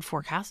 year ahead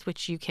forecast,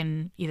 which you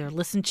can either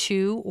listen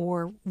to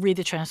or read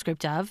the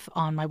transcript of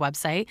on my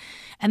website.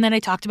 And then I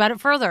talked about it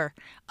further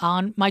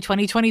on my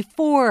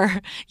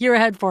 2024 year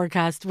ahead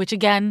forecast, which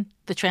again,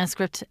 the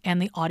transcript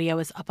and the audio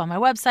is up on my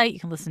website. You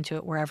can listen to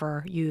it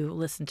wherever you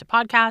listen to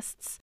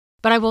podcasts.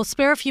 But I will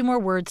spare a few more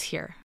words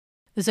here.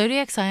 The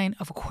zodiac sign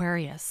of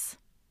Aquarius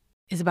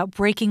is about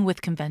breaking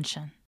with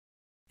convention.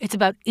 It's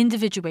about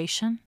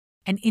individuation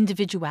and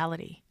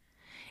individuality.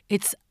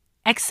 It's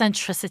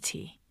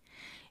eccentricity.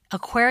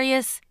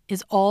 Aquarius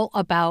is all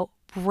about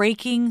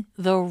breaking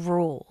the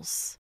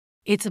rules.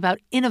 It's about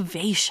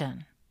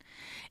innovation.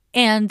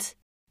 And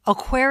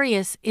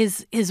Aquarius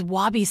is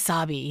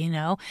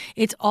wabi-sabi,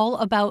 It's all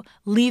about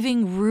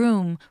leaving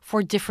room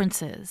for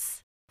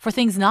differences, for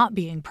things not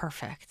being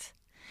perfect.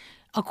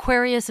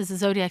 Aquarius is a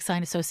zodiac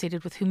sign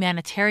associated with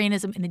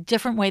humanitarianism in a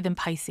different way than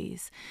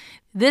Pisces.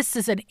 This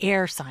is an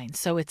air sign,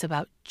 so it's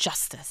about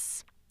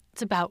justice.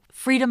 It's about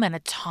freedom and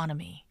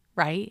autonomy,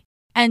 right?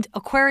 And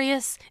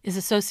Aquarius is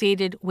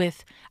associated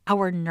with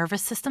our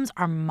nervous systems,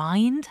 our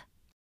mind,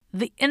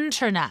 the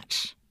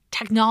internet,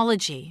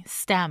 technology,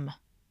 STEM.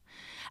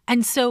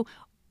 And so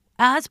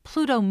as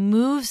Pluto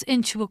moves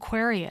into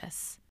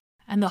Aquarius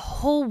and the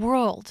whole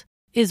world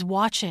is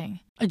watching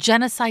a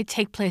genocide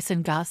take place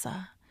in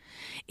Gaza,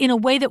 in a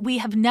way that we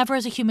have never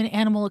as a human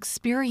animal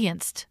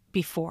experienced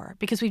before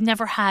because we've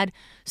never had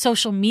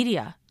social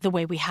media the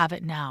way we have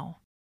it now.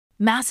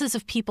 Masses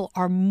of people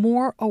are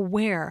more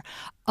aware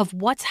of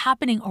what's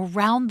happening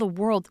around the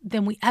world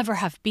than we ever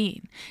have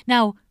been.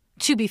 Now,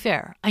 to be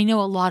fair, I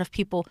know a lot of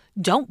people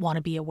don't want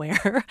to be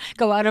aware,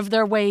 go out of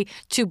their way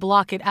to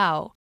block it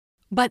out.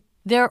 But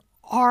there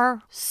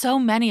are so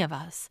many of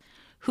us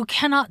who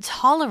cannot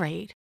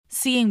tolerate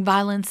seeing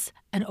violence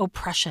and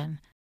oppression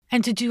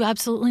and to do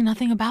absolutely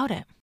nothing about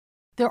it.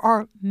 There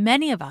are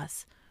many of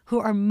us who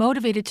are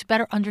motivated to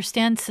better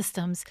understand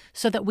systems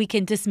so that we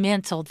can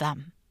dismantle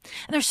them.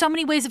 And there's so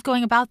many ways of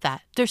going about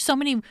that. There's so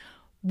many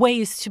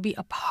ways to be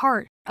a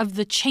part of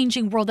the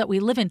changing world that we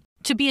live in,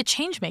 to be a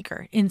change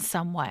maker in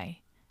some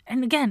way.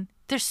 And again,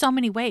 there's so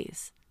many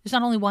ways. There's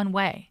not only one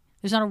way.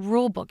 There's not a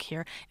rule book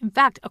here. In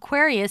fact,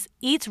 Aquarius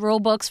eats rule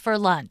books for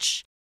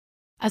lunch.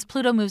 As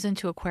Pluto moves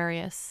into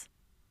Aquarius,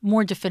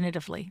 more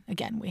definitively,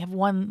 again, we have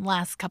one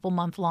last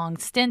couple-month-long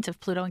stint of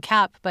Pluto and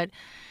Cap, but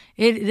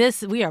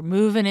we are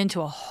moving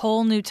into a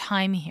whole new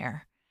time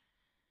here.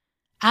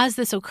 As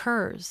this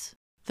occurs,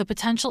 the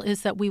potential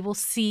is that we will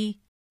see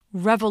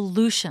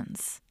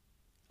revolutions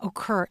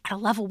occur at a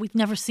level we've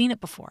never seen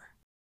it before.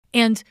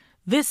 And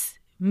this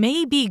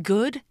may be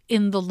good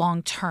in the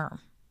long term.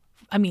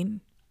 I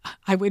mean,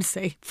 I would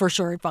say for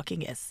sure it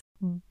fucking is.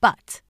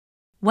 But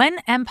when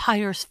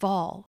empires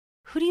fall,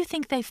 who do you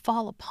think they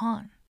fall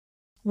upon?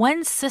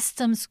 When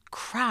systems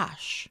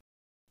crash,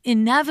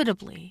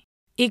 inevitably,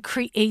 it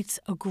creates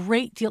a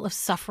great deal of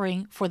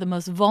suffering for the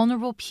most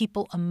vulnerable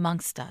people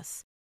amongst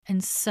us.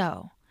 And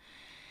so,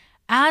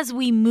 as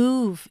we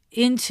move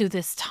into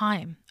this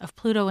time of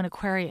Pluto and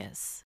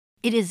Aquarius,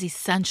 it is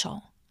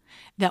essential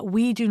that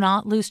we do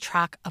not lose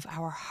track of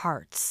our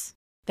hearts,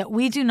 that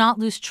we do not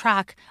lose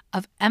track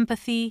of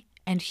empathy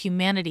and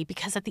humanity,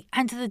 because at the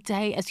end of the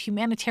day, as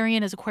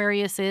humanitarian as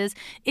Aquarius is,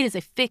 it is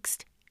a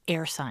fixed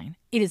air sign.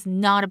 It is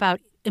not about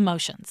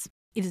emotions.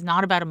 It is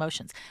not about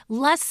emotions.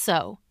 Less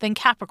so than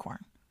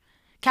Capricorn.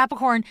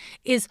 Capricorn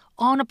is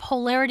on a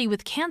polarity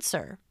with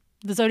Cancer,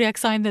 the zodiac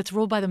sign that's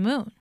ruled by the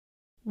moon.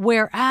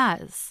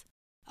 Whereas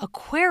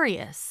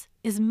Aquarius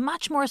is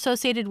much more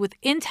associated with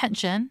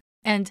intention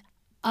and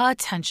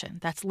attention.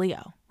 That's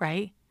Leo,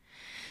 right?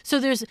 So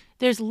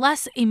there's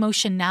less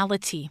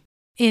emotionality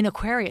in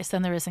Aquarius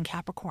than there is in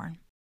Capricorn.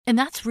 And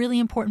that's really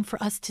important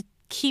for us to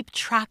keep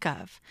track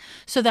of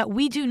so that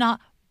we do not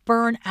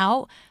burn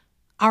out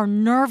our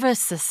nervous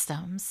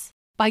systems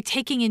by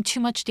taking in too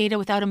much data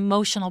without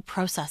emotional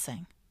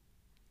processing.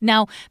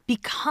 Now,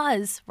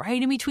 because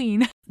right in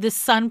between the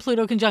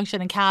Sun-Pluto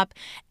conjunction in Cap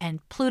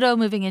and Pluto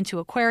moving into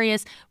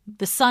Aquarius,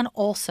 the Sun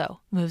also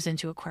moves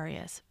into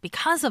Aquarius.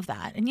 Because of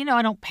that, and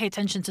I don't pay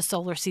attention to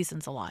solar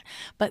seasons a lot,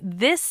 but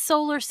this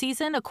solar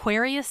season,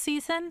 Aquarius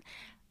season,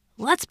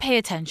 let's pay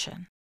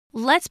attention.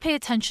 Let's pay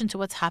attention to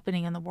what's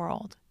happening in the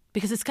world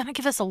because it's going to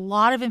give us a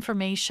lot of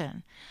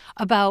information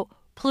about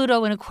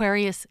Pluto and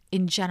Aquarius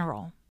in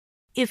general.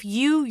 If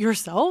you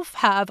yourself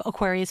have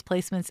Aquarius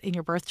placements in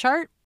your birth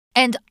chart,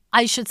 and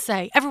I should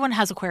say, everyone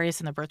has Aquarius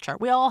in their birth chart.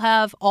 We all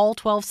have all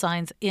 12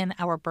 signs in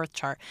our birth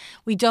chart.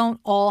 We don't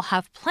all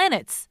have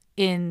planets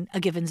in a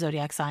given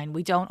zodiac sign.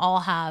 We don't all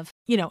have,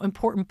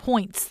 important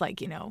points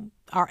like,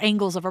 our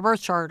angles of our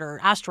birth chart or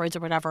asteroids or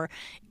whatever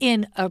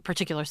in a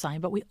particular sign.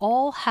 But we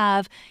all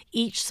have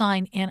each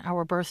sign in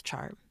our birth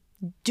chart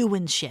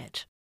doing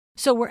shit.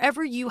 So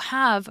wherever you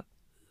have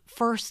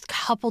first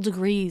couple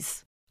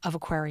degrees of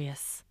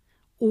Aquarius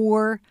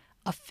or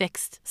a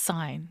fixed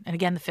sign, and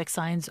again, the fixed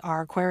signs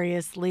are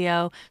Aquarius,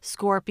 Leo,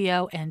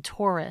 Scorpio, and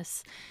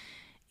Taurus,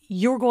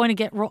 you're going to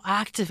get real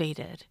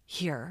activated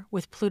here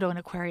with Pluto and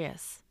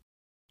Aquarius.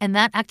 And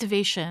that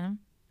activation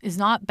is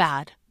not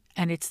bad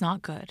and it's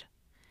not good.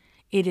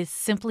 It is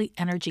simply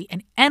energy,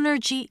 and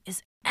energy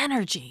is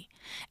energy.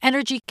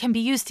 Energy can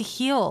be used to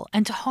heal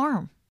and to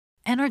harm.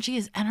 Energy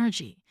is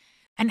energy.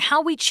 And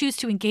how we choose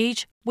to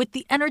engage with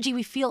the energy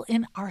we feel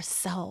in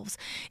ourselves,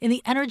 in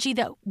the energy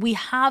that we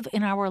have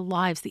in our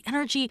lives, the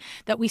energy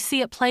that we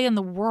see at play in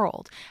the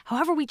world,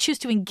 however we choose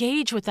to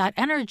engage with that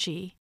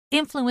energy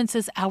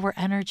influences our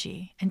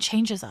energy and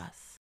changes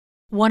us.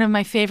 One of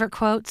my favorite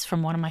quotes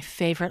from one of my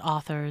favorite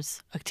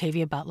authors,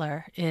 Octavia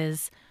Butler,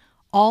 is,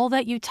 "All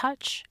that you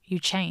touch, you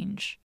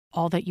change.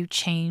 All that you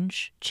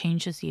change,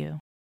 changes you.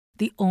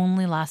 The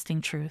only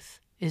lasting truth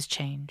is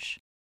change."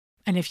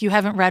 And if you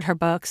haven't read her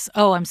books,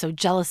 I'm so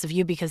jealous of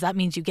you because that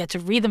means you get to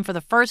read them for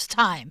the first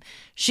time.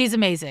 She's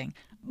amazing.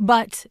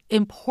 But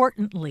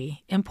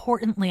importantly,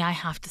 I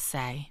have to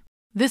say,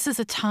 this is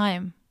a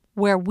time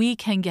where we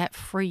can get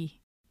free.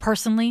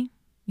 Personally,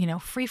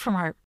 free from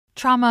our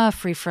trauma,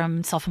 free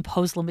from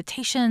self-imposed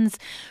limitations,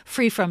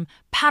 free from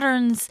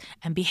patterns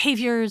and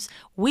behaviors.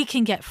 We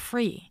can get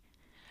free.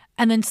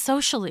 And then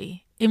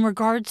socially, in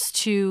regards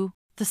to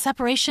the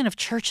separation of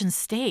church and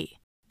state,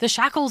 the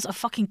shackles of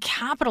fucking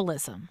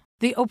capitalism,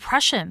 the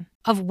oppression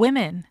of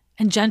women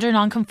and gender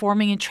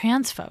nonconforming and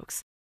trans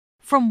folks,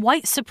 from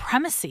white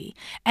supremacy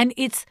and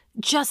its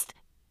just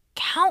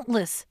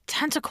countless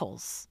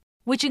tentacles,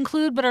 which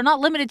include but are not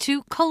limited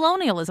to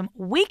colonialism,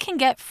 we can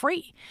get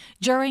free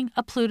during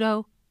a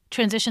Pluto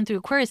transition through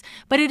Aquarius,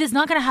 but it is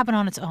not going to happen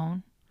on its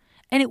own,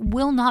 and it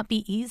will not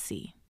be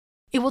easy.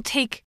 It will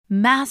take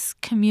mass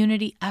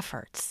community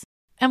efforts,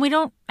 and we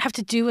don't have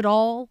to do it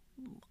all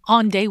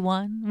on day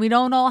one. We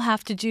don't all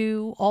have to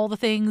do all the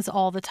things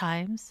all the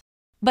times,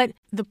 but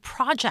the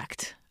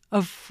project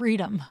of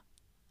freedom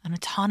and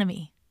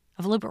autonomy,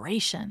 of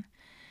liberation,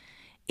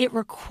 it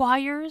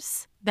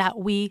requires that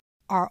we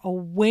are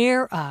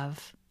aware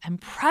of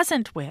and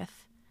present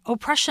with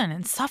oppression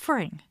and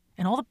suffering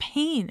and all the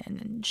pain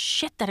and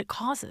shit that it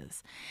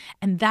causes.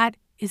 And that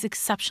is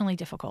exceptionally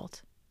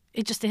difficult.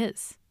 It just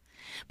is.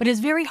 But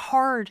it's very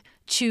hard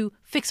to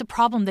fix a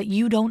problem that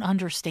you don't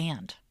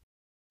understand.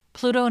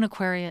 Pluto in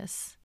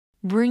Aquarius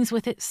brings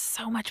with it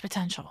so much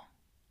potential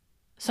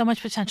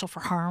for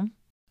harm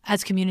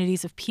as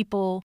communities of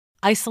people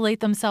isolate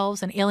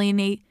themselves and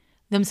alienate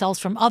themselves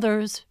from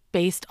others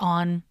based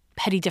on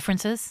petty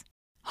differences.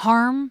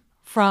 Harm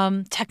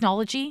from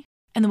technology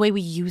and the way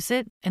we use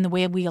it and the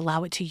way we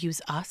allow it to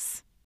use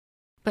us,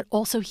 but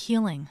also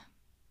healing.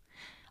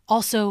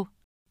 Also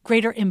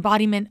greater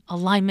embodiment,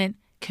 alignment,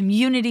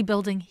 community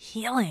building,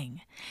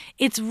 healing.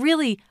 It's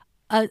really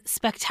a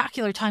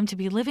spectacular time to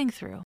be living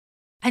through.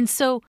 And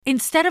so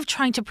instead of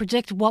trying to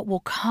predict what will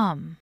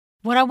come,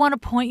 what I want to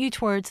point you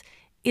towards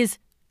is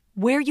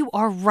where you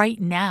are right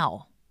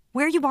now.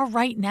 Where you are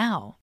right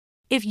now.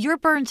 If you're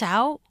burnt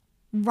out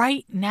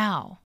right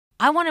now,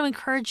 I want to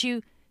encourage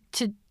you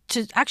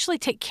to actually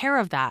take care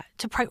of that,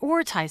 to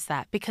prioritize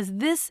that, because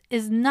this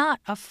is not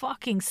a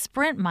fucking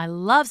sprint, my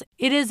loves.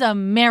 It is a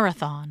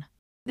marathon.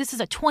 This is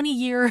a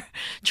 20-year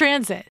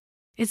transit.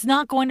 It's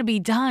not going to be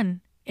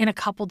done in a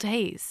couple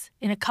days,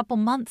 in a couple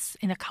months,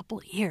 in a couple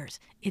years.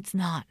 It's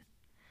not.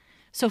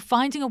 So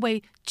finding a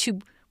way to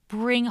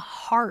bring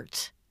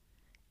heart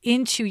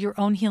into your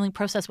own healing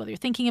process, whether you're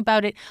thinking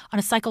about it on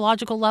a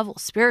psychological level,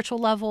 spiritual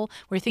level,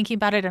 or you're thinking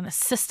about it on a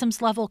systems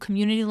level,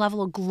 community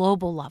level, a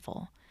global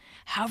level.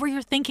 However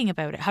you're thinking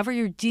about it, however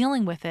you're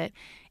dealing with it,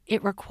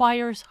 it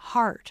requires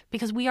heart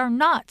because we are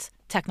not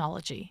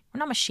technology. We're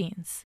not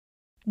machines.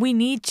 We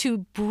need to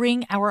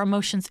bring our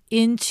emotions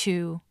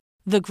into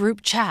the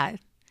group chat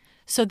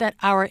so that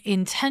our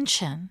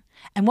intention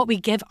and what we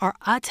give our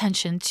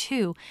attention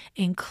to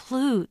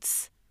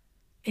includes,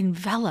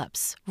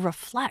 envelops,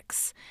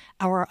 reflects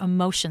our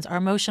emotions, our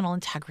emotional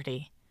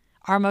integrity,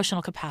 our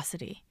emotional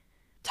capacity.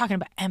 Talking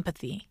about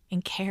empathy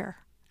and care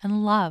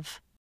and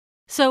love.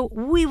 So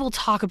we will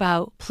talk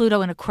about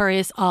Pluto and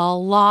Aquarius a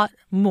lot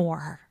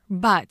more,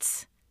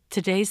 but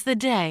today's the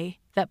day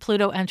that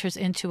Pluto enters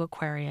into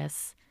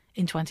Aquarius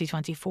in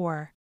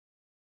 2024.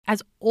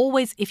 As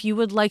always, if you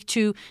would like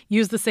to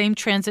use the same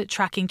transit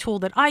tracking tool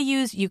that I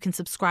use, you can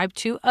subscribe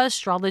to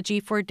Astrology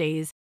for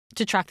Days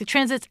to track the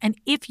transits. And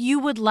if you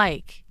would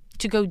like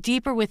to go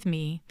deeper with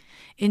me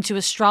into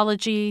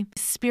astrology,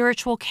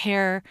 spiritual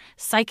care,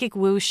 psychic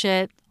woo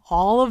shit,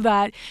 all of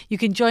that, you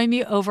can join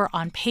me over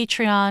on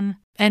Patreon.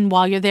 And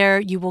while you're there,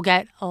 you will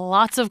get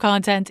lots of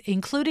content,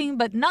 including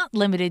but not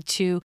limited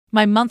to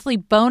my monthly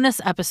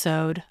bonus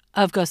episode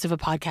of Ghost of a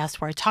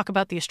Podcast, where I talk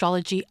about the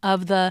astrology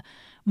of the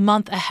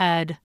month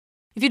ahead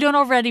If you don't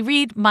already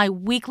read my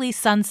weekly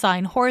sun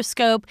sign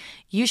horoscope,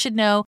 you should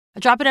know I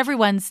drop it every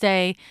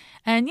Wednesday.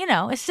 And,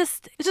 it's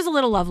just a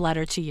little love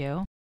letter to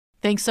you.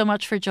 Thanks so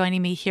much for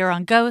joining me here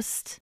on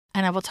Ghost,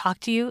 and I will talk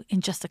to you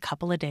in just a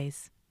couple of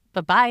days.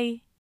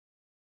 Bye-bye.